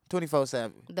goddamn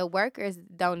 24/7. The workers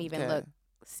don't even Okay. look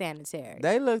sanitary.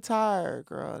 They look tired,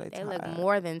 girl. They They tired. look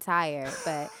more than tired.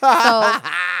 But so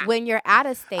when you're out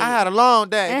of state, I had a long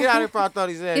day. Get out of here before I throw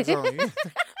these eggs on you.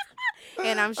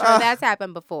 and I'm sure that's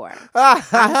happened before. I'm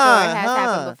sure it has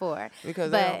happened before.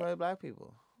 Because they But- don't like black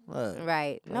people. Look.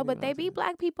 Right. No, What but you they gonna be do?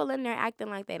 black people in there acting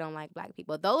like they don't like black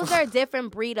people. Those are a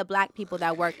different breed of black people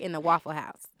that work in the Waffle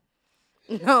House.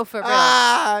 No, for real. Yo,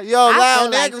 I loud feel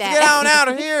like niggas, that. get on out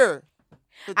of here.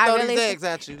 I Throw really these f- eggs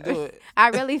at you. Do it. I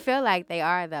really feel like they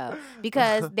are though,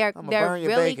 because they're I'ma they're burn your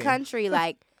really bacon. country,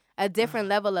 like a different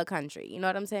level of country. You know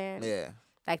what I'm saying? Yeah.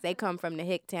 Like they come from the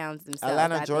hick towns themselves. I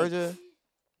Atlanta, think. Georgia.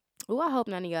 Ooh, I hope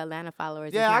none of your Atlanta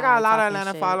followers. Yeah, is I not, got a like, lot of talking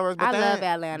Atlanta shit. followers, but I they love ain't-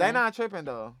 Atlanta. They not tripping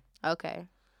though. Okay.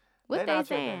 What They not they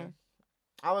tripping. saying?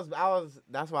 I was.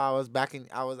 That's why I was backing.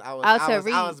 I was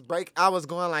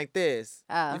going like this.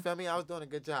 Oh. You feel me? I was doing a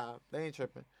good job. They ain't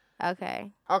tripping.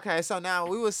 Okay. Okay, so now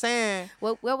we was saying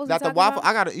What was that we the talking waffle. about?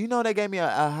 I got. They gave me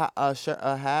a shirt,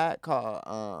 a hat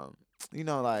called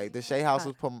like the Shea House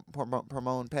was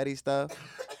promoting petty stuff.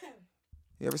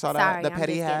 You ever saw that? Sorry, The I'm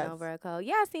petty just hats. getting over a cold.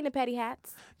 Yeah, I seen the petty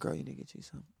hats. Girl, you need to get you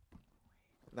some.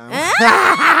 No.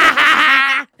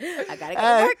 I gotta go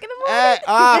to work in the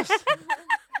morning.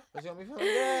 But you want me feeling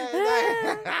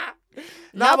good?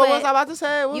 No, No, but what but was I about to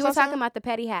say? What You was I were talking saying? about the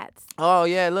petty hats. Oh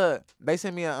yeah, look. They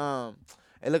sent me a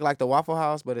it looked like the Waffle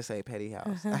House, but it say Petty House.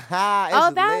 It's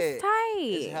Oh, that's lit. tight.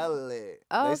 It's hella lit.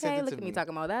 Oh, They sent okay. it Look to at me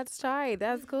talking about that's tight.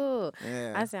 That's cool.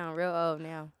 Yeah. I sound real old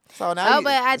now. So now Oh,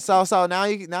 but I- so now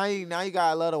you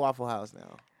gotta love the Waffle House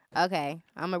now. Okay,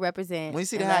 I'm gonna represent. When you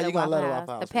see the and hat, love you gonna love the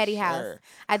Waffle House. The for petty house. sure.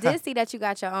 I did see that you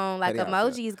got your own like Petty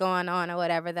house, emojis going on or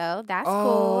whatever though. That's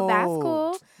cool. That's Oh,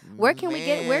 cool. Where can we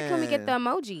get the man.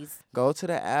 emojis? Go to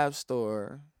the App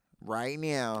Store right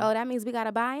now. Oh, that means we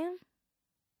gotta buy them.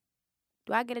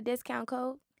 Do I get a discount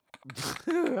code?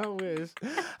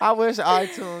 I wish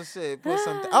iTunes shit put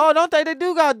something. Oh, don't they? They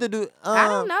do got to do. I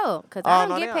don't know because I oh,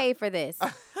 don't no, get they paid for this.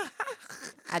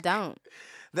 I don't.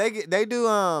 They do.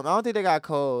 I don't think they got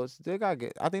codes.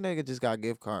 I think they just got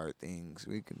gift card things.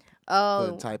 We can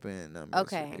Oh, type in numbers. for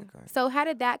okay. gift card. So how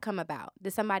did that come about?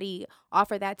 Did somebody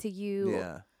offer that to you?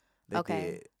 Yeah. They Okay.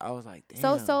 did. I was like,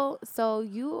 damn. So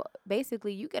you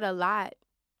basically you get a lot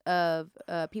of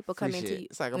people Free coming to shit. you.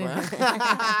 It's like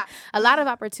A lot of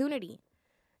opportunity.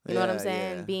 You know what I'm Yeah,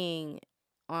 saying? yeah. Being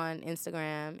on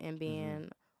Instagram and being Mm-hmm.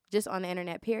 just on the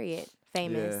internet. Period.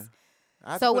 Famous. Yeah.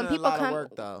 I had So to put when in a people lot of come-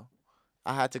 work though.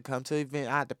 I had to come to event.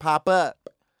 I had to pop up.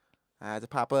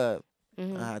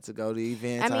 Mhm. I had to go to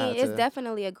events. I mean, had it's to,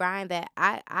 definitely a grind that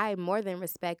I more than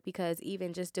respect because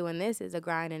even just doing this is a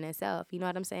grind in itself. You know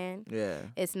what I'm saying? Yeah.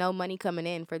 It's no money coming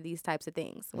in for these types of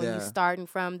things. When Yeah. you're starting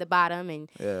from the bottom and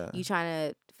Yeah. you trying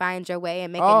to find your way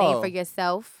and make a name Oh. for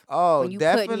yourself. Oh, when you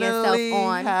putting yourself definitely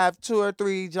on- have 2 or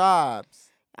 3 jobs.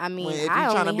 I mean, If I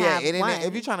you're trying to only be have an internet, one.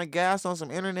 if you're trying to gas on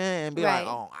some internet and be Right. like,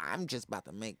 oh, I'm just about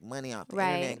to make money off the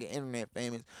Right. internet, get internet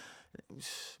famous,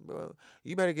 bro,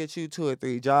 you better get you 2 or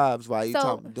 3 jobs while you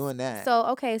doing that. So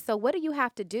okay, so what do you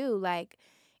have to do, like,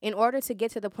 in order to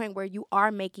get to the point where you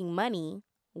are making money?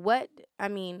 What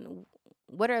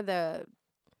are the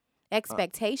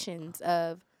expectations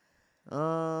of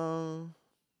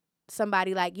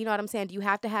somebody, like, you know what I'm saying? Do you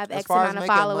have to have as X far as amount of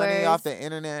making followers? money off the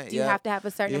internet, Do you have to have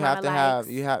a certain you amount have of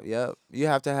to likes? have you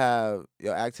have to have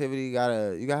your activity. You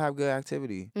gotta have good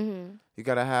activity. Mm-hmm. You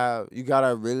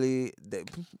gotta really,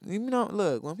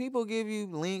 look, when people give you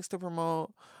links to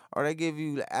promote or they give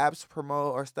you the apps to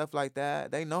promote or stuff like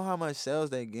that, they know how much sales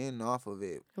they getting off of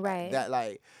it. Right. That,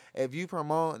 like, if you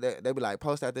promote, they be like,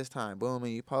 post at this time, boom,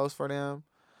 and you post for them,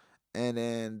 and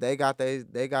then they got they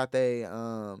they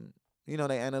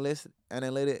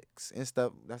analytics and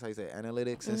stuff. That's how you say it,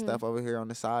 analytics and Mhm. stuff over here on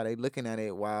the side. They looking at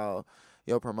it while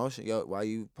while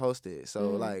you post it. So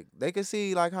Mhm. like they can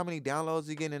see like how many downloads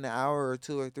you get in an hour or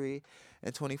 2 or 3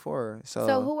 and 24.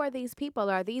 So who are these people?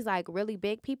 Are these like really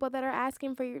big people that are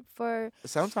asking for?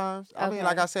 Sometimes I mean, Okay.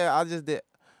 like I said, I just did.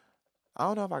 I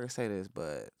don't know if I can say this,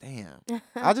 but damn,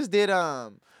 I just did I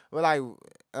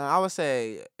would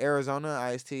say Arizona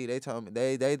Ice-T. They told me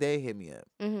they hit me up.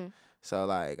 Mm-hmm. So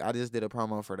like I just did a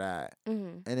promo for that,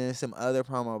 Mhm. and then some other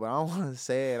promo, but I don't want to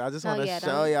say it. I just No, want to yeah, show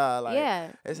don't. y'all like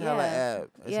Yeah, it's hella yeah, app.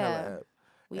 It's hella yeah. app.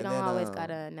 We And don't then always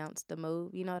gotta announce the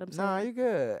move. You know what I'm nah, saying? you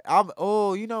good.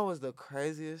 You know what's the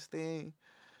craziest thing?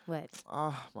 What?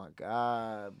 Oh my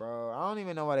god, bro! I don't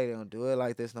even know why they don't do it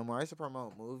like this no more. I used to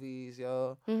promote movies,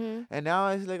 yo, Mhm. and now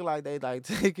it's looking like they like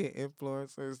taking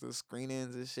influencers to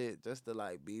screenings and shit just to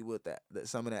like be with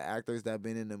some of the actors that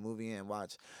been in the movie and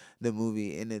watch the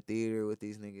movie in the theater with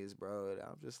these niggas, bro. And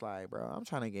I'm just like, bro, I'm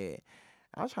trying to get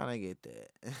that.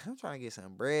 I'm trying to get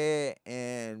some bread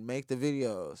and make the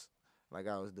videos like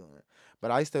I was doing.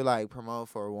 But I used to like promote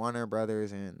for Warner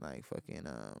Brothers and like fucking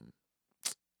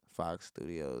Fox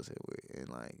Studios and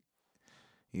like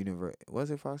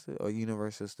was it Fox or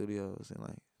Universal Studios and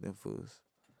like them fools.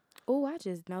 Oh, I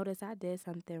just noticed I did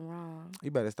something wrong.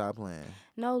 You better stop playing.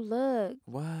 No, look,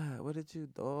 What? What did you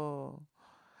do?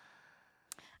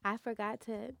 I forgot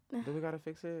to. Do we gotta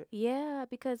fix it? Yeah,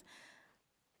 because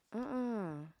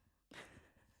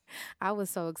I was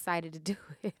so excited to do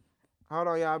it. Hold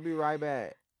on, y'all. I'll be right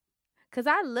back. Cause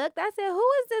I looked, I said, "Who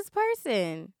is this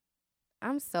person?"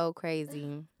 I'm so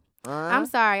crazy. I'm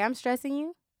sorry, I'm stressing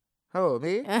you. Who,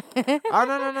 me? Oh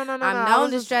no. I'm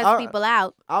known to stress people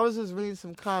out. I was just reading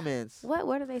some comments.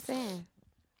 What are they saying?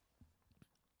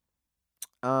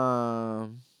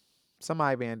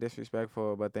 Somebody being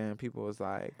disrespectful, but then people was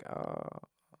like,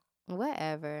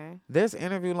 Whatever. this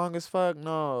interview long as fuck.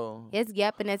 No. It's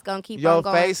and it's gonna keep Your on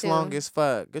going face too. long as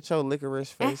fuck. Get your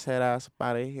licorice face head ass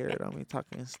out of here. Don't be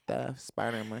talking stuff.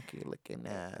 Spider monkey looking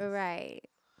ass. Right.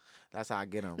 That's how I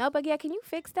get them. No, but yeah, can you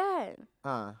fix that?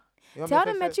 You want me Tell to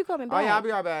them fix that it? you coming Oh yeah, I'll back.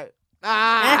 be right back.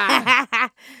 Ah!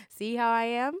 See how I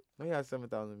am? We got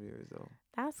 7,000 viewers though.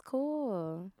 That's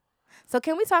cool. So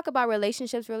can we talk about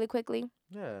relationships really quickly?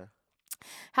 Yeah.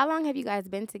 How long have you guys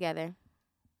been together?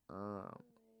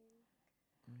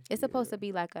 It's supposed to year-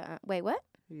 be like a wait, what?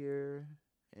 year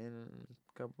and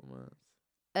a couple months.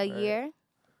 A Right. year?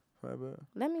 Right, bro.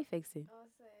 Let me fix it. I'll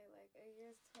say like a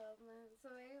year's 12 months, so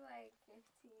maybe like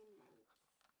 15 months.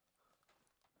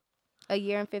 A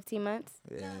year and 15 months?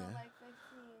 Yeah. No, like 15.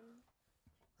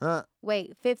 Huh?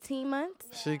 Wait, 15 months?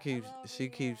 She Yeah, keeps a little she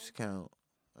bit, keeps yeah. count.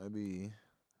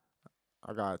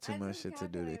 I got too I much just shit to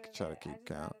do to calculated try to it. I keep just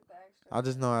count. added the extra I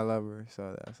just know months. I love her,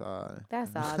 so that's all.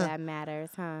 That's all that matters,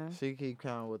 huh? She keep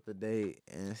count with the date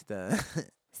and stuff.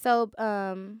 So,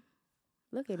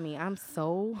 look at me.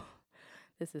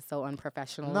 This is so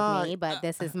unprofessional Nah, of me, but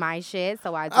this is my shit,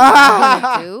 so I do what I want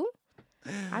to do.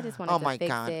 I just wanted oh to my fix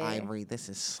God, it. Ivory, this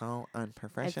is so It's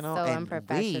unprofessional, so and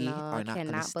unprofessional. we I are not going to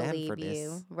cannot stand believe for you.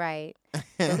 this. Right.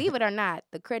 Believe it or not,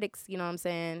 the critics, you know what I'm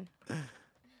saying?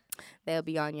 They'll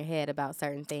be on your head about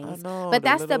certain I things. know, But the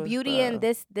that's the littlest beauty in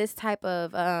stuff. this type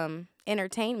of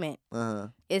entertainment. Uh-huh.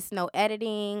 It's no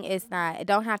editing. It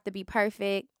don't have to be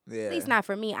perfect. Yeah. At least not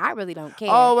for me. I really don't care.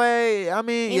 Oh wait, I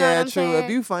mean, You know what yeah, I'm true. saying? If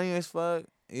you funny as fuck,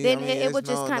 Then I mean, it it's would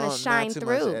just kinda not shine too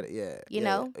much through, Yeah, you yeah,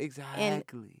 know?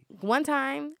 exactly. One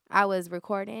time I was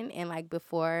recording and like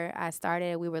before I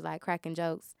started, we were like cracking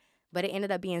jokes. But it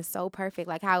ended up being so perfect.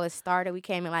 Like how it started, we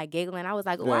came in like giggling. I was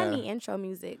like, oh, I Yeah. need intro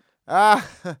music. I'm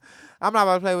not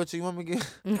about to play with you. You want me to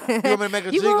get? You want me to make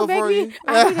a You jingle gonna make for me? you?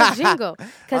 I need a jingle.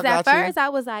 Because I at got you. first I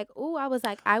was like,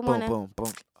 I Boom, wanna. boom,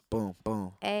 boom, boom,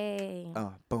 boom. Hey,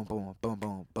 Boom, boom, boom,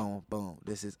 boom, boom, boom.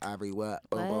 This is Ivory what?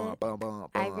 Boom, boom, What? boom, boom, boom,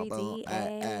 Ivory boom. D,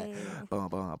 Boom, boom,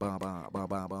 boom, boom, boom,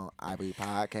 boom, boom. Ivory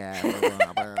podcast. Boom, boom,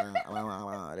 boom, boom, boom,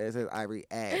 boom. This is Ivory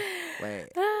A. Wait.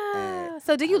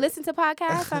 So do you listen to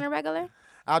podcasts on a regular?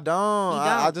 I don't. You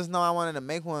I don't? just know I wanted to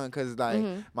make one because like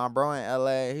Mhm. my bro in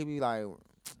LA, he be like,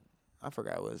 I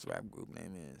forgot what his rap group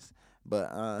name is.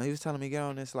 But he was telling me get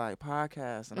on this like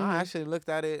podcast, and Mhm. I actually looked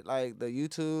at it like the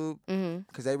YouTube Mhm.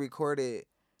 because they recorded.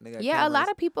 They got Yeah, a lot cameras,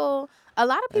 of people and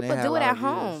they had do a it lot at of views.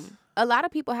 home. A lot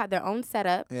of people have their own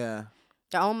setup, Yeah,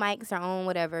 their own mics, their own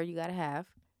whatever you gotta have,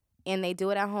 and they do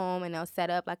it at home and they'll set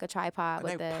up like a tripod and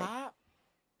with they the pop.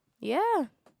 yeah.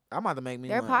 I'm about to make me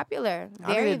They're one. popular.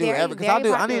 I Very, need to do very, because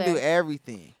very I need to do popular.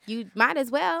 everything You might as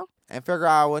well. and figure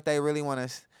out what they really want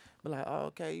to. Be like, oh,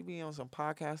 okay, you be on some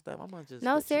podcast stuff. I'm gonna just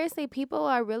No, hit you. seriously, people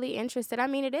are really interested. I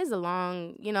mean, it is a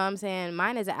long, you know what I'm saying?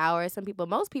 Mine is an hour.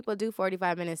 Most people do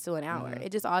 45 minutes to an hour. Mhm.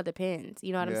 It just all depends.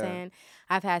 You know what I'm Yeah. saying?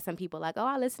 I've had some people like, oh,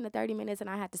 I listen to 30 minutes and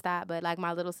I had to stop. But like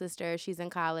my little sister, she's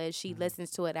in college. She listens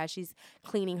to it as she's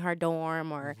cleaning her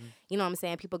dorm or, you know what I'm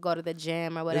saying? People go to the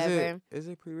gym or whatever. Is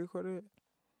it pre-recorded?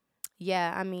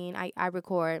 Yeah, I mean, I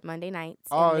record Monday nights.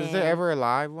 Oh, and is there then ever a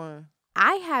live one?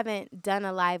 I haven't done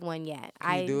a live one yet.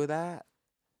 Can you do that?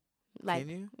 like Can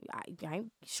you?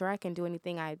 I'm sure I can do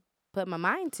anything I put my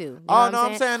mind to. You know Oh what no,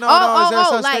 I'm saying no, Oh, no. Is there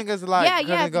such like, thing as like yeah, couldn't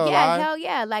yeah, go yeah, live? hell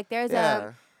yeah. Like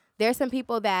there's some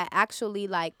people that actually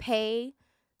like pay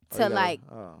Oh, to you gotta- like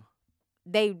oh,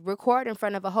 they record in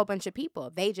front of a whole bunch of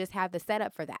people. They just have the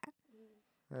setup for that.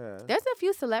 yeah. There's a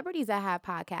few celebrities that have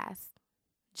podcasts.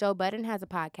 Joe Budden has a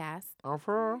podcast. Oh,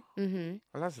 for real? Mm-hmm.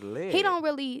 Well, that's lit. He don't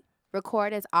really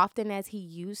record as often as he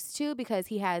used to because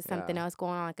he has something Yeah. else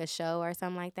going on, like a show or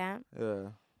something like that. Yeah.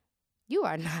 You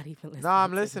are not even listening. No,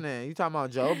 I'm to me. listening. You talking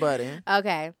about Joe Budden?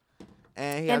 Okay.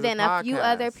 And he And has then a few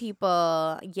other podcast.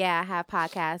 people, have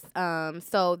podcasts.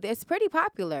 So it's pretty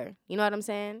popular. You know what I'm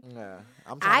saying? Yeah.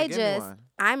 I'm trying to get me one.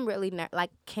 I'm really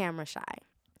like camera shy.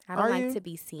 I don't Are like you? to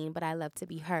be seen, but I love to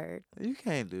be heard. You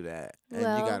can't do that. And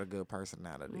Well- you got a good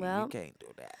personality. well, you can't do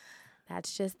that.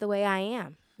 That's just the way I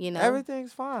am. You know,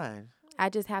 Everything's fine. I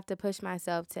just have to push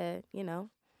myself to,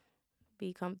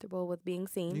 be comfortable with being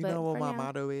seen. You but know what for my now,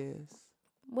 motto is?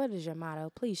 What is your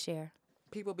motto? Please share.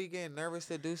 People be getting nervous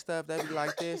to do stuff. They be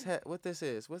like this. What this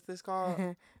is? What's this called?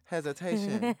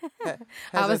 Hesitation.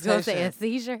 I was gonna say a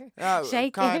Hesitation. seizure.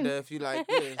 Shaking. Kinda, if you like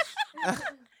this.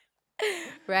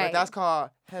 Right. But that's called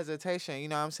hesitation. You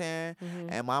know what I'm saying? Mhm.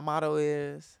 And my motto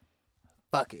is,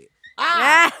 fuck it.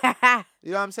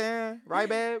 You know what I'm saying? Right,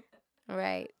 babe?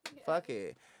 Right. Fuck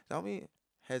it. Don't be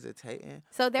hesitating.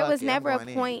 So there Fuck was it, I'm never a going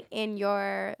in. point in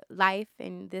your life,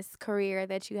 in this career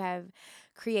that you have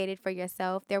created for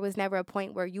yourself. There was never a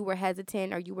point where you were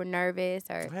hesitant or you were nervous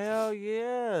or. Hell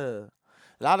yeah.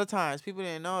 A lot of times people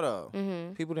didn't know though.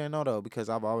 Mm-hmm. People didn't know though because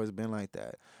I've always been like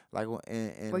that. Like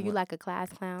Were you like a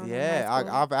class clown? in Yeah, high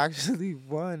school? I've actually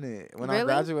won it. When I Really?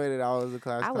 graduated, I was a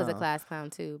class I clown. was a class clown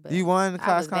too, but You won the I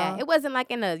class was bad. clown? It wasn't like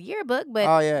in a yearbook, but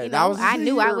Oh, yeah, you that know, was in I the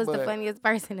knew I was the yearbook. funniest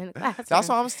person in the classroom. That's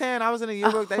what I'm saying. I was in the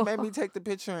yearbook. They made me take the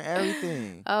picture and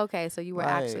everything. Okay, so you were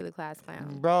Like, actually the class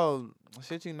clown. Bro,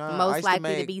 shit you know. I Most used likely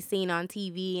to make, be seen on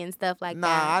TV and stuff like nah,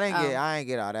 that. I didn't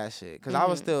get all that shit. Cause I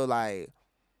was Mhm. still like,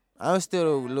 I was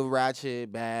still a little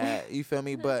ratchet, bad. You feel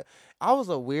me? But I was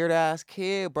a weird ass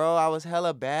kid, bro. I was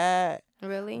hella bad.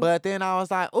 Really? But then I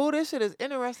was like, oh, this shit is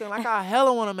interesting. Like, I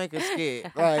hella want to make a skit.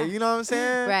 Like, you know what I'm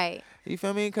saying? Right. You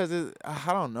feel me? Because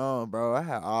I don't know, bro. I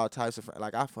had all types of friends.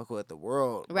 Like, I fuck with the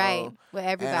world, bro. Right. With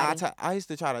everybody. And I used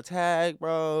to try to tag,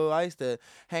 bro. I used to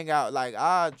hang out. Like,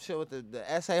 I chill with the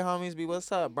SA homies. Be,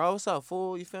 what's up, bro? What's up,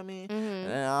 fool? You feel me? Mhm. And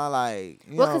then I like,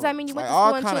 you Well, know, 'cause, I mean, you went like, to all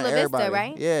school in kinda Chula Vista, everybody.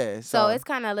 right? Yeah. So it's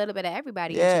kind of a little bit of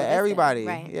everybody. in Chula yeah, Vista, everybody.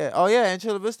 Right. Yeah. Oh, yeah. In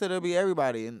Chula Vista, there'll be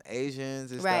everybody. And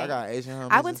Asians and stuff. I Right. got Asian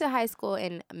homies. I went to high school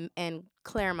in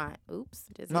Claremont. Oops.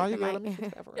 Just No, hit you the good. Let me mic.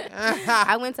 fix that for you.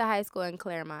 I went to high school in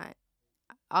Claremont,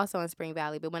 also in Spring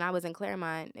Valley. But when I was in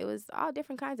Claremont, it was all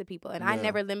different kinds of people. And I Yeah.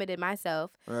 never limited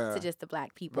myself Yeah. to just the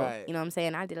black people. Right. You know what I'm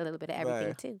saying? I did a little bit of everything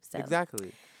Right. too. So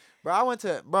Exactly. Bro, I went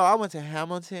to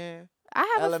Hamilton.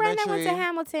 I have a friend that went to Elementary.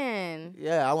 Hamilton.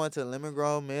 Yeah, I went to Lemon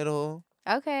Grove Middle.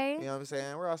 Okay. You know what I'm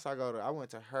saying? Where else I go to? I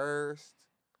went to Hearst.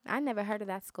 I never heard of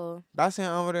that school. That's in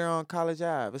over there on College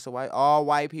Ave. It's a all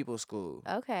white people school.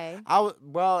 Okay.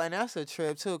 Bro, and that's a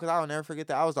trip too, cause I will never forget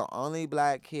that I was the only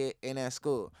black kid in that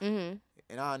school, Mhm.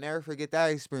 and I'll never forget that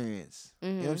experience. You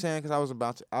know what I'm Mhm. saying? Cause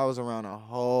I was around a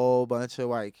whole bunch of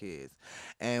white kids,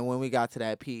 and when we got to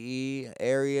that PE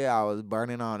area, I was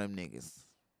burning on them niggas.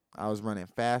 I was running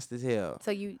fast as hell.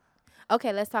 So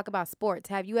okay, let's talk about sports.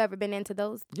 Have you ever been into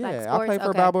those? Yeah, like, I sports? played for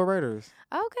Okay. Balboa Raiders.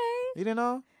 Okay. You didn't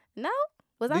know? No?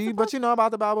 Was I But supposed you know about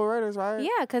the Balboa Raiders, right? Yeah,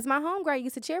 because my homegirl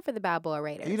used to cheer for the Balboa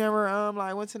Raiders. You never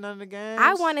like went to none of the games?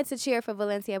 I wanted to cheer for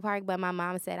Valencia Park, but my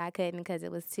mom said I couldn't because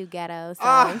it was too ghetto. So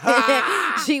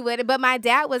Ah. she would. But my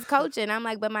dad was coaching. I'm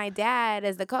like, but my dad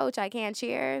is the coach. I can't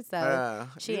cheer. So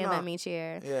she you didn't know- let me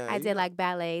cheer. Yeah, I you did know- like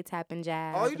ballet, tap and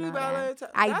jazz. Oh, you and do all that.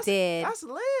 ballet? I did. That's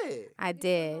lit. I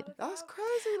did. That's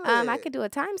crazy lit. I could do a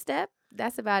time step.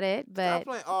 That's about it. Stop But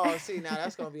playing. Oh, see now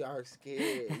that's gonna be our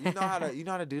skit. You know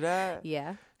how to do that?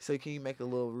 yeah, So can you make a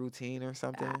little routine or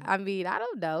something? I mean, I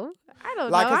don't know. I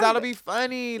don't Like, know. cause I'm- that'll be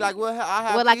funny. Like, I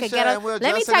have well, like a Keisha ghetto. and we'll Let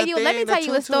me dress in tell the you. Let me thing, the tell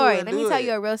you a tutu, story. and Let me do tell it.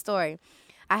 you a real story.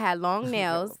 I had long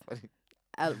nails,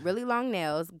 really long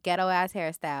nails, ghetto ass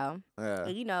hairstyle. Yeah.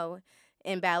 And, you know,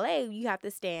 in ballet, you have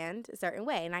to stand a certain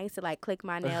way. And I used to like click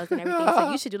my nails and everything.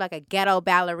 So you should do like a ghetto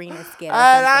ballerina skill. or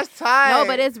something. That's tight. No,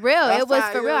 but it's real. That's It was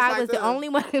tight. for It real. was I like was the this. only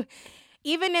one.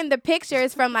 Even in the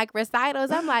pictures from like recitals,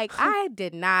 I'm like, I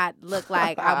did not look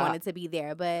like I wanted to be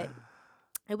there. But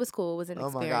it was cool. It was an Oh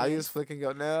experience. my god, you was flicking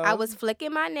your nails. I was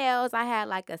flicking my nails. I had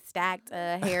like a stacked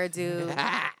hairdo.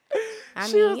 I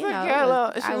She mean, was you a know,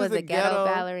 ghetto- she I was was a a ghetto ghetto-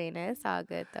 ballerina. It's all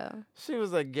good though. She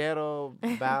was a ghetto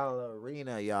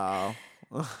ballerina, y'all.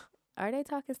 Are they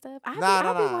talking stuff? I Nah,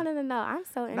 be nah. wanting to know. I'm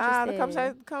so interested.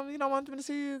 Nah, come. You don't want them to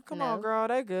see you. Come on, No. girl.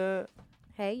 They good.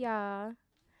 Hey y'all.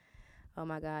 Oh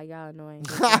my God, y'all annoying.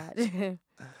 Good God.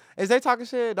 Is they talking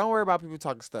shit? Don't worry about people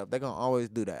talking stuff. They gonna always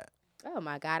do that. Oh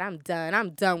my God, I'm done.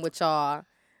 I'm done with y'all.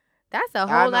 That's a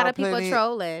I whole lot know of people plenty-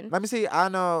 trolling. Let me see. I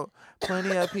know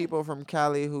plenty of people from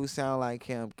Cali who sound like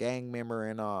him, gang member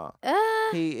and all.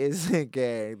 He isn't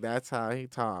gay. That's how he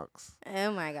talks.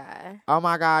 Oh my God. Oh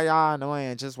my God, y'all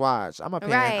annoying. Just watch. I'm a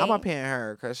pin. I'm a Right. pin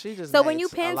her because she just. So when makes you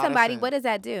a pin lot of somebody, sense. what does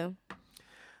that do?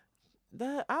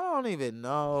 That I don't even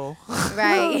know.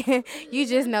 Right. You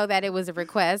just know that it was a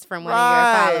request from one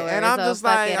Right, of your followers. and I'm so just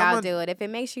fuck like, it, I'm I'll a- do it. If it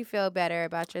makes you feel better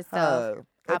about yourself.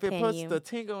 I'll if it pin puts you. the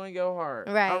tingle in your heart.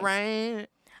 Right. All right.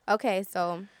 Okay,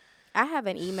 so I have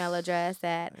an email address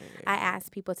that I ask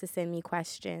people to send me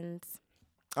questions.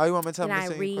 Oh, you want me to tell And me to I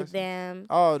send you read questions? them.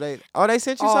 Oh, they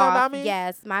sent you something off. about me?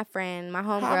 Yes, my friend, my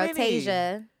How homegirl many?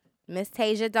 Tasia. Miss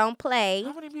Tasia don't play.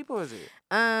 How many people is it?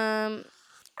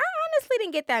 I honestly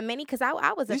didn't get that many because I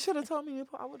was You should have told me.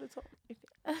 I would have told you.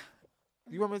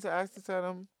 You want me to ask to tell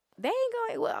them? they ain't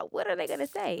going. Well, what are they gonna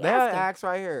say? They Ask 'em. ask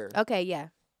right here. Okay, yeah.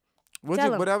 Would tell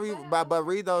you, 'em. whatever you, but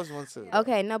read those ones too.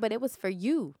 Okay, no, but it was for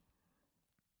you.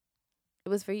 It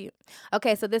was for you.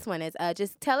 Okay, so this one is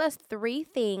just tell us 3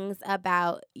 things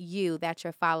about you that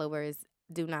your followers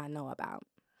do not know about.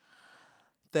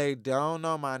 They don't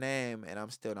know my name, and I'm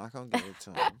still not gonna give it to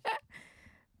them.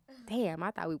 Damn,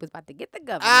 I thought we was about to get the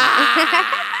government.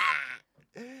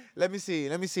 Let me see.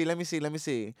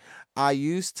 I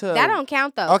used to. That don't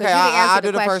count though. 'cause Okay, you didn't answer I'll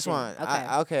do the first question. one.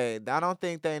 Okay. Okay, I don't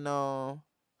think they know.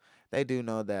 They do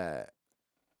know that.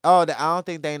 Oh, I don't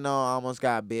think they know I almost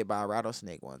got bit by a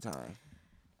rattlesnake one time.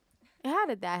 How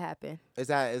did that happen? Is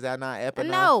that not epic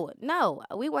enough? No.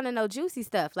 We want to know juicy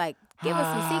stuff. Like, give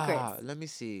us some secrets. Let me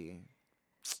see.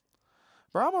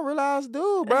 Bro, I'm a real ass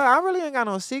dude, bro. I really ain't got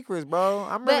no secrets, bro.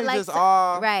 I'm But, really like, just so-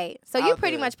 all Right. So you out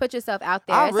pretty there. much put yourself out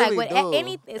there. I It's really like do.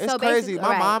 anything. It's so crazy. basically- My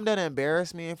right. mom done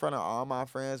embarrassed me in front of all my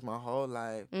friends my whole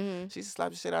life. Mm-hmm. She used to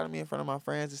slap the shit out of me in front of my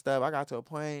friends and stuff. I got to a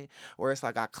point where it's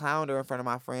like I clowned her in front of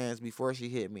my friends before she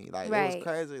hit me. Like it Right. was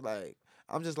crazy. Like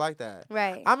I'm just like that.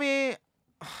 Right.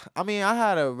 I mean, I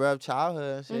had a rough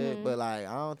childhood and shit, Mhm. but like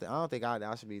I don't think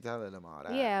I should be telling them all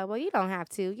that. Yeah. Well, you don't have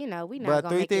to. You know, we not But gonna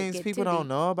 3 make things it get people too don't deep.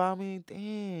 know about me.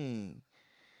 Dang.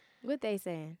 What they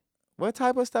saying? What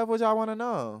type of stuff would y'all want to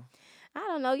know? I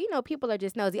don't know. You know, people are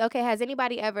just nosy. Okay. Has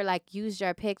anybody ever like used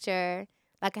your picture?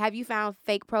 Like, have you found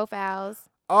fake profiles?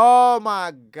 Oh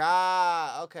my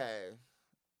God. Okay.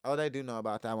 Oh, they do know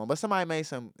about that one. But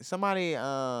somebody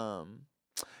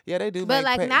yeah, they do But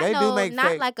make like not not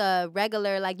fake. like a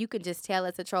regular like you can just tell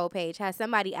it's a troll page. Has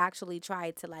somebody actually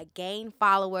tried to like gain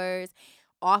followers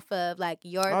off of like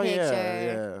your Oh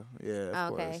picture? yeah,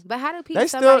 of Okay, course. but how do people? They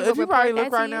still, somebody if will you probably report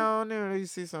look that to right you? now on there, you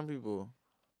see some people.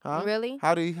 Huh? Really?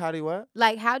 How do you what?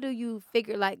 Like, how do you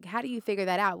figure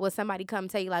that out? Will somebody come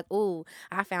tell you like, "Ooh,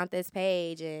 I found this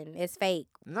page and it's fake"?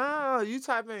 No, you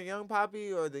type in Young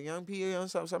Poppy or the Young P or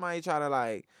something. Somebody try to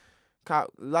like,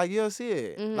 you'll see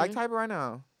it. Like Mhm. type it right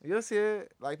now. You'll see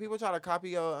it. Like people try to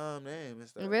copy your name and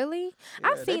stuff. Really? Yeah,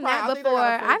 I've they seen probably- I that think they got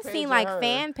a before. fake I've page seen of like her.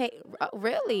 fan page.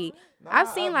 Really? Nah, I've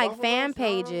seen like both of fan those, huh?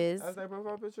 pages. That's their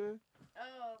profile picture.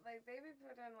 Oh, like they be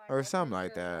putting like Or a something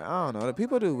like picture that. of I don't know. their The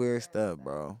people do profile weird picture and stuff,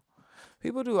 bro.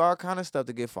 People do all kind of stuff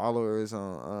to get followers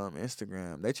on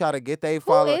Instagram. They try to get they Who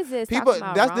followers. is this? People, talking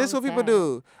about this wrong what people tab?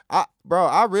 do.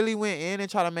 I really went in and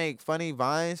try to make funny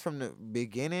vines from the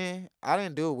beginning. I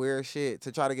didn't do weird shit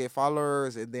to try to get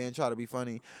followers and then try to be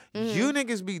funny. You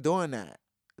niggas be doing that.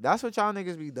 That's what y'all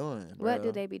niggas be doing. What do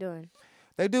bro. they be doing?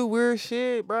 They do weird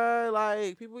shit, bro.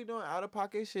 Like people be doing out of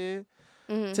pocket shit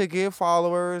Mhm. to get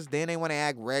followers. Then they want to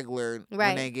act regular when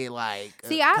Right. they get like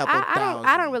See, a couple I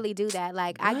thousand. don't really do that.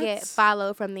 Like I get What?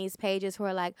 followed from these pages who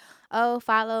are like, oh,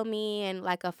 follow me and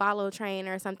like a follow train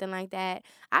or something like that.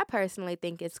 I personally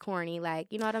think it's corny. Like,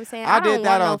 you know what I'm saying? I don't did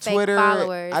that want on no fake Twitter.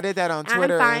 followers. I did that on Twitter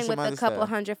I'm and fine some with other a couple stuff.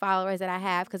 hundred followers that I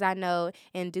have because I know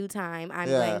in due time I'm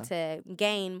Yeah. going to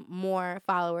gain more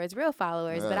followers, real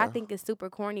followers. But I Yeah. think it's super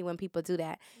corny when people do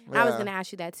that. I was Yeah. gonna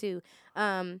ask you that too.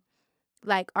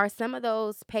 Like, are some of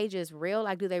those pages real?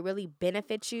 Like, do they really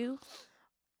benefit you?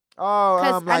 Oh,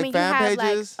 Because like I mean, fan you have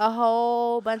pages. like a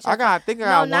whole bunch of. I think I no,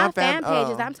 got not one fan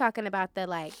pages. oh. I'm talking about the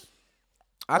like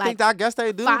I guess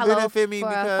they do follow benefit me for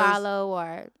because a follow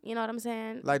or you know what I'm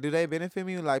saying? like, do they benefit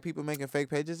me? Like people making fake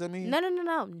pages of me? No.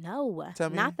 Tell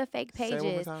me. Not the fake Say it one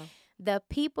more pages. time.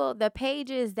 The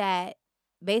pages that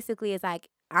basically is like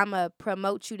I'ma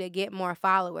promote you to get more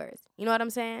followers. You know what I'm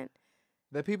saying?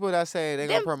 The people that say they're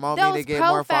gonna Them- promote me to those get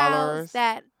more profiles followers.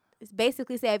 that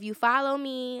basically say if you follow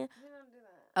me, We don't do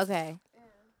that. okay.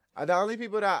 The only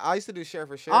people that I used to do share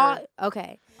for share, All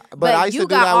okay. but I used you to do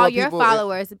got that all with your people.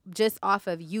 followers just off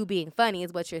of you being funny,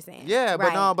 is what you're saying. Yeah,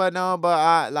 right. but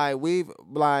I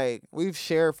we've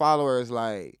shared followers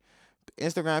like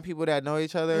Instagram people that know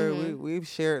each other. Mhm. We've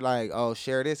shared like, oh,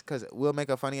 share this, because we'll make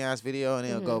a funny ass video and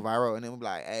it'll go viral, and then we'll be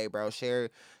like, hey bro, share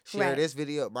Right. this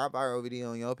video, my viral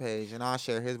video on your page, and I'll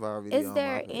share his viral video. Is on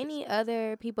there my page. any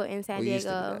other people in San We used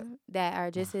to do Diego that are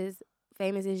just as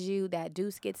famous as you that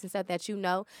do skits and stuff that you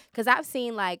know? Because I've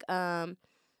seen like Vine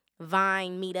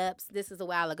meetups. This is a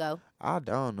while ago. I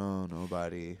don't know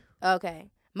nobody. Okay.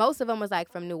 Most of them was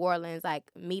like from New Orleans, like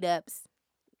meetups.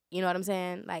 You know what I'm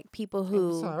saying? Like people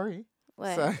who. Sorry.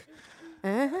 What? Sorry.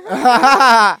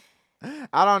 I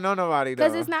don't know nobody though.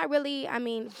 Because it's not really, I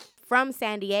mean, from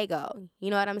San Diego. You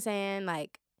know what I'm saying?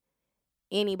 Like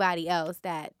anybody else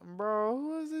that. Bro,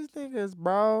 who is this niggas,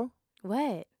 bro?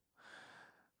 What?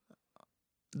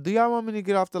 Do y'all want me to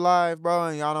get off the live, bro?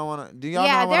 And y'all don't want to? Do y'all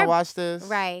Yeah, not want to they're- watch this?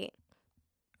 Right.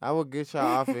 I will get y'all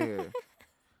off of here.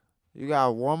 You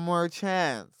got one more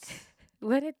chance.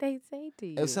 What did they say to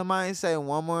you? If somebody say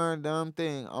one more dumb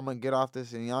thing, I'm gonna get off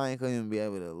this and y'all ain't gonna even be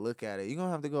able to look at it. You're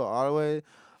gonna have to go all the way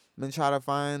and try to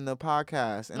find the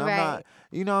podcast. And I'm not, Right.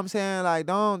 you know what I'm saying? Like,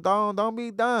 don't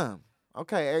be dumb.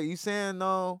 Okay, are you saying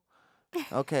no?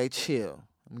 Okay, chill.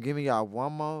 I'm giving y'all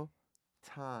one more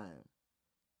time.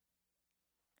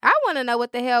 I want to know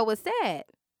what the hell was said.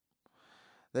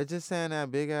 They're just saying that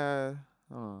big ass.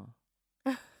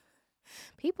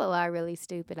 People are really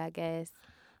stupid, I guess.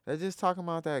 They're just talking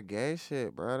about that gay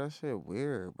shit, bro. That shit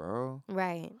weird, bro.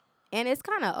 Right. And it's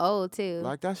kind of old, too.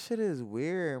 Like, that shit is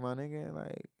weird, my nigga.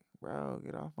 Like, bro,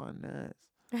 get off my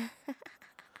nuts.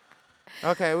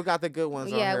 Okay, we got the good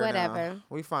ones on Yeah, here whatever. now.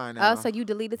 We fine now. Oh, so you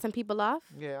deleted some people off?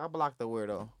 Yeah, I blocked the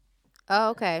weirdo. Oh,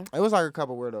 okay. It was like a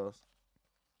couple weirdos.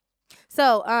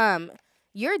 So,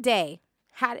 your day.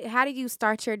 How do you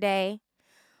start your day?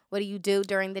 What do you do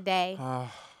during the day?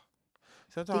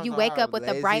 Sometimes Do you I wake have up with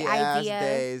a bright lazy-ass idea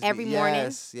days. every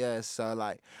morning? Yes. So,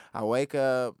 like, I wake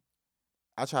up.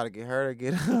 I try to get her to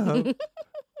get up.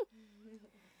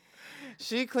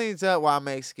 She cleans up while I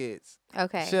make skits.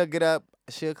 Okay. She'll get up.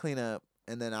 She'll clean up.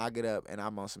 And then I get up and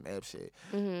I'm on some ep shit.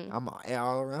 Mm-hmm. I'm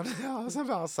all around the house. I'm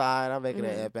outside. I'm making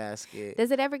an ep ass skit.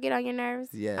 Does it ever get on your nerves?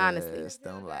 Yes, Honestly.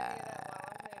 don't lie.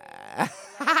 I'm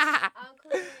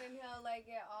cleaning and he'll like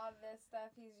get all this stuff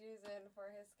he's using for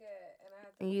his skit, and I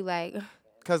have to. And you like,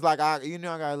 Cause like I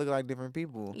gotta look like different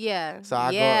people. yeah. So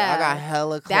I yeah. I got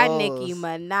hella clothes. That Nicki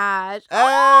Minaj.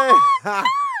 Hey.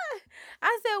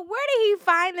 I said, where did he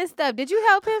find this stuff? Did you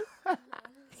help him?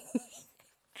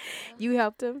 You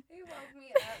helped him? He woke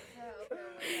me up to help him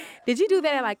with that. Did you do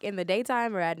that like in the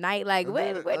daytime or at night? Like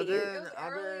where do you? It was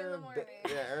early in the morning.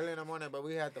 Yeah, early in the morning. But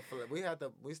we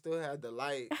still had the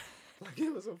light. Like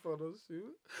it was a photo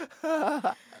shoot.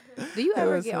 Do you It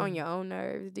ever was get some- on your own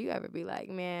nerves? Do you ever be like,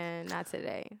 man, not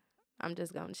today. I'm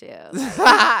just gonna chill.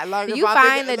 Like, Do if you I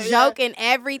find think- the yeah. joke in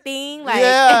everything? Like,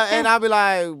 Yeah, and I'll be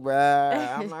like,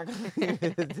 bruh, I'm not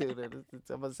gonna do this.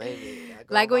 I'm gonna save it. I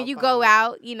go like on when my you go phone.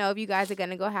 out, you know, if you guys are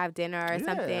gonna go have dinner or Yeah.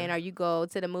 something, or you go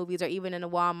to the movies or even in a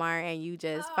Walmart and you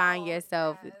just find Oh,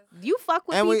 yourself. yes. You fuck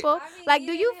with And we- people. I mean, Like,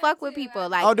 do me you and him fuck with too. people? I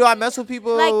Like, Oh, do I mess with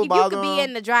people? like you bother could be them?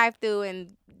 in the drive-through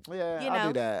and Yeah, you I'll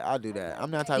know. do that. I'll do that. I'm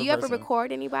that type do of you ever person.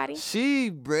 record anybody? She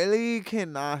really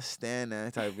cannot stand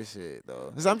that type of shit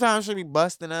though. Sometimes she be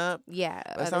busting up, Yeah.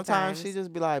 but other sometimes times. she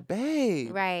just be like,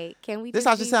 "Babe, Right. Can we this just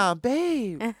how she be- sound,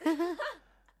 babe.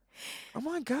 Oh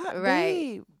my god, Right.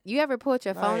 babe." You ever pulled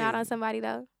your phone out Like, on somebody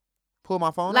though? Pull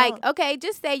my phone Like, out. okay,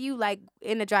 just say you like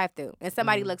in the drive-through and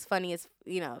somebody Mhm. looks funny as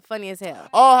funny as hell.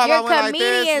 Oh, how You're about when like this?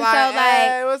 comedian, so, Like, like-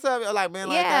 hey, what's up? Like, man,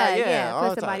 like that. Yeah, Yeah, yeah, all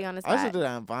put the somebody time. on the I used to spot. do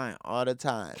that on Vine all the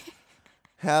time.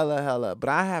 Hella. But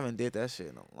I haven't did that shit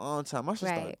in a long time. I should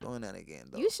Right. start doing that again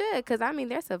though. You should, cause I mean,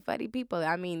 there's some funny people.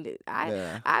 I mean,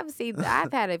 Yeah.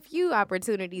 I've had a few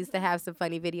opportunities to have some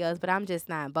funny videos, but I'm just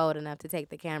not bold enough to take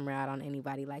the camera out on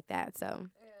anybody like that. So,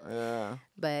 Yeah.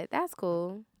 but that's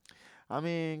cool, I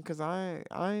mean, cause I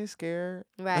ain't scared.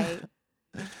 right?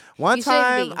 One You shouldn't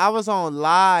time be. I was on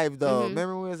live though. Mhm.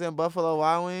 Remember we was in Buffalo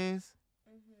Wild Wings?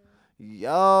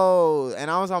 Yo, and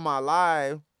I was on my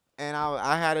live, and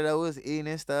I had it. I was eating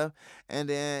and stuff, and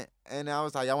I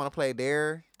was like, y'all want to play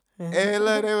Dare? And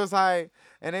look, they was like,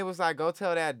 go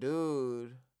tell that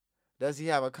dude, does he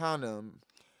have a condom?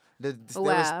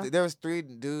 Wow. There was 3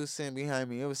 dudes sitting behind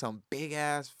me. It was some big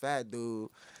ass fat dude,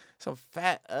 some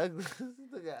fat ugly.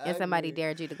 And somebody ugly.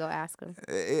 dared you to go ask him.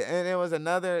 And it was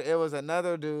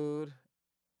another dude.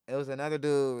 It was another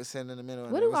dude sitting in the middle.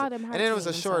 What and do all them and then it was hearts a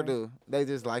mean? I'm short sorry. dude. They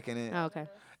just liking it. Oh, okay.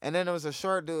 And then there was a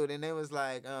short dude, and they was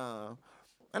like,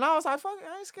 And I was like, fuck it,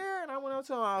 I ain't scared. And I went up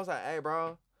to him. I was like, hey,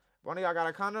 bro, one of y'all got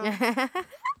a condom?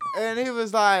 And he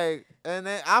was like, and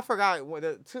then I forgot what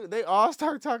they all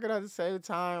started talking at the same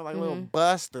time, like little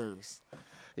busters.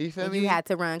 You feel And me? you had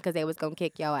to run because they was going to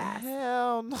kick your ass.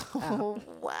 Hell no. Oh.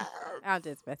 What? I'm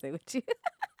just messing with you.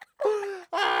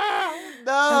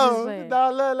 No,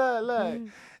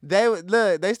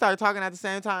 look. They started talking at the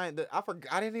same time.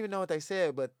 I didn't even know what they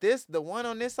said, but the one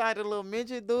on this side, the little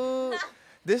midget dude,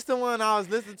 this the one I was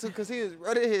listening to because he was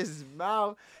running his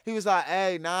mouth. He was like,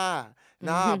 hey, nah,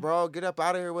 bro, get up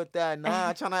out of here with that.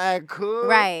 Nah, trying to act cool.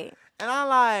 Right. And I'm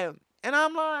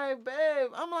like, babe,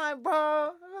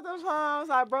 bro, what the phone? I was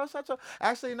like, bro, shut your.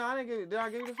 Actually, no, I didn't give you. Did I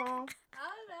give you the phone?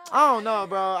 I don't know,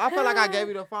 bro. I feel like I gave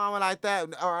you the phone like that,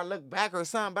 or I looked back or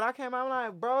something. But I came out, I'm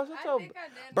like, bro, shut your.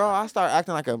 Bro, I started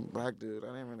acting like a black dude. I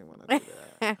didn't really want to do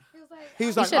that. He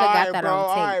was like,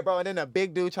 all right, bro. And then the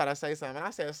big dude tried to say something. And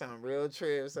I said something real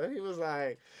true. So he was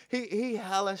like, he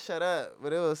hella shut up.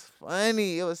 But it was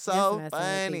funny. It was so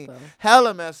funny.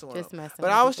 Hella messing with him.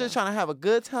 But I was just trying to have a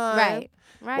good time. Right.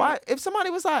 Why? If somebody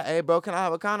was like, hey, bro, can I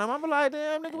have a condom? I'm like,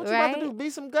 damn, nigga, what you about to do?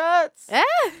 Beat some guts?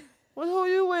 Who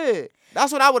you with?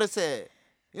 That's what I would have said.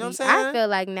 You know what I'm saying? I feel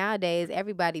like nowadays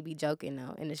everybody be joking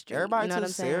though in the street. Everybody you know too what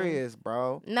I'm serious, saying?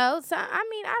 bro. No, so I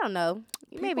mean I don't know.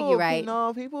 Maybe you're right.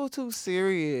 No, people too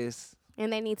serious.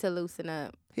 And they need to loosen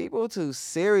up. People too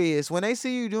serious. When they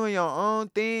see you doing your own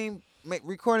thing,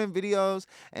 recording videos,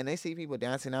 and they see people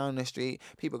dancing out in the street,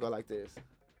 people go like this.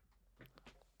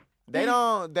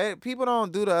 People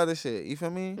don't do the other shit. You feel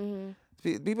me? Mm-hmm.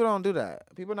 People don't do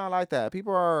that. People not like that.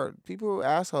 People are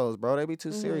assholes, bro. They be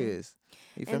too serious.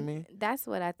 You feel me? That's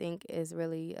what I think is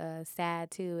really sad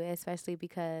too, especially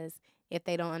because if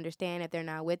they don't understand, if they're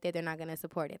not with it, they're not gonna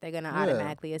support it. They're gonna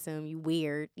automatically assume you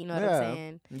weird. You know what I'm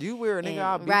saying? You weird, nigga.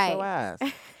 I'll beat your ass.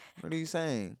 What are you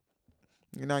saying?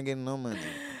 You're not getting no money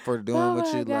for doing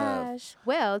what you love.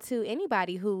 Well, to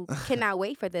anybody who cannot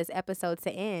wait for this episode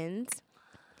to end,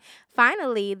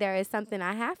 finally there is something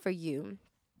I have for you.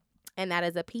 And that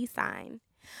is a peace sign.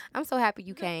 I'm so happy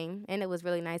you came, and it was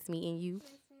really nice meeting you.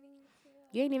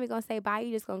 You ain't even gonna say bye.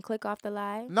 You just gonna click off the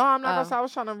live? No, I'm not gonna say. I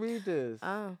was trying to read this.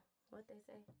 Oh, what they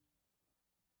say?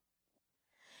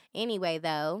 Anyway,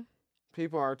 though,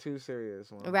 people are too serious.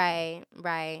 Right.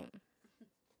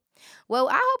 Well,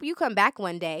 I hope you come back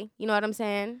one day. You know what I'm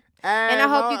saying? And I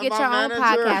hope you get your own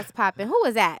podcast popping. Who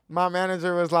was that? My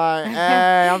manager was like,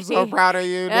 hey, I'm so proud of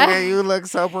you, nigga. You look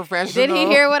so professional. Did he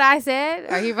hear what I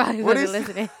said? Or he probably wasn't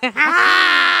listening. But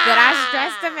I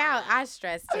stressed him out. I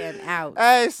stressed him out.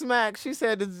 Hey, Smack, she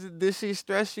said, did she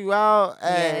stress you out?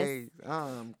 Hey,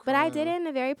 yes. But I did it in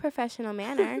a very professional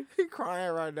manner. He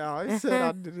crying right now. He said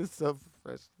I did it so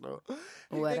professional.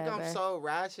 You think I'm so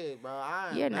ratchet, bro.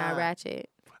 You're not ratchet.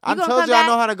 I told you I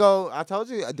know how to go. I told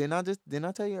you. Didn't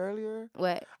I tell you earlier?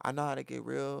 What? I know how to get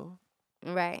real.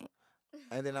 Right.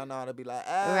 And then I know how to be like,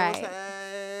 right.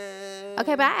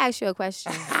 Okay, but I asked you a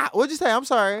question. What'd you say? I'm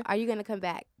sorry. Are you going to come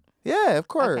back? Yeah, of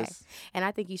course. Okay. And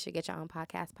I think you should get your own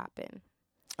podcast popping.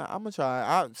 I'm going to try.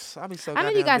 I'll be so I know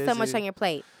you got busy. so much on your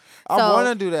plate. I want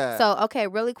to do that. So, okay,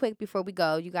 really quick before we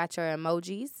go, you got your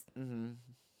emojis. Mm-hmm.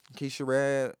 Keisha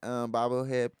Red,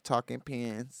 bobblehead talking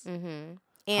pens. Mm-hmm.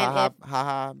 And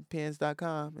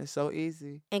hahapens.com. It's so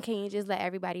easy. And can you just let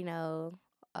everybody know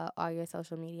all your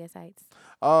social media sites?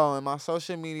 Oh, and my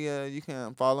social media, you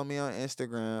can follow me on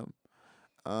Instagram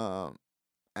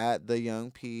at the Young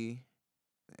P.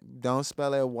 Don't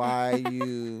spell it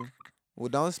Y-U. Well,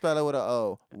 don't spell it with an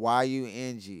O.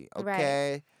 Y-U-N-G.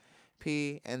 Okay? Right.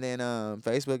 P. And then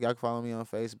Facebook, y'all can follow me on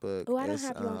Facebook. Oh, I don't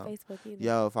have you on Facebook either.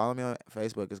 Yo, follow me on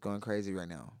Facebook. It's going crazy right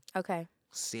now. Okay.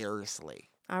 Seriously.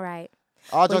 All right.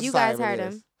 Well, you guys heard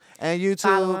him. And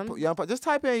YouTube, Young Poppy. Just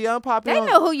type in Young Poppy. They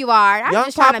know who you are. I'm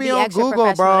just trying to be extra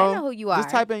Google, bro. They know who you are.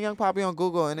 Just type in Young Poppy on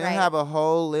Google, and then have a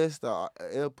whole list.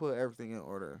 It'll put everything in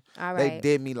order. All right. They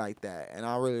did me like that, and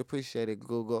I really appreciate it,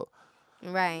 Google.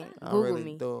 Right. Google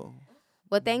me.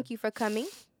 Well, thank you for coming.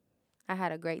 I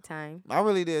had a great time. I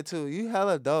really did too. You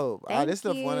hella dope. This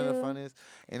is one of the funnest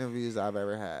interviews I've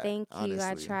ever had. Thank you. Honestly.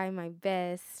 I try my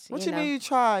best. What you mean you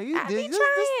try? You I did. be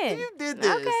trying. You did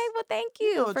this. Okay. Well, thank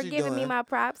you for giving me doing. my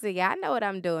props. Yeah, I know what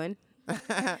I'm doing.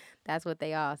 That's what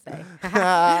they all say.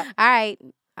 All right.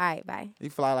 Bye. You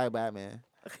fly like Batman.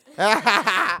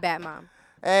 Bat mom.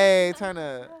 Hey, turn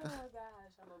up. Oh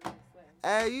gosh, I'm a big sweat.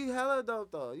 Hey, you hella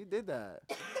dope though. You did that.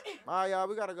 All right, y'all.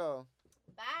 We gotta go.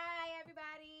 Bye,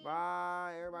 everybody.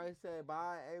 Bye. Everybody say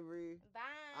bye, Avery. Bye.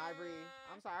 Ivory.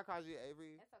 I'm sorry I called you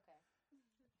Avery. That's okay.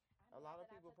 A lot of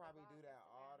people probably do that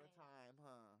all the time,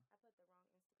 huh? I put the wrong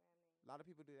Instagram name. A lot of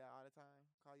people do that all the time.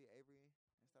 Call you Avery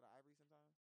instead of Ivory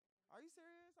sometimes. Are you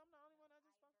serious? I'm the only one that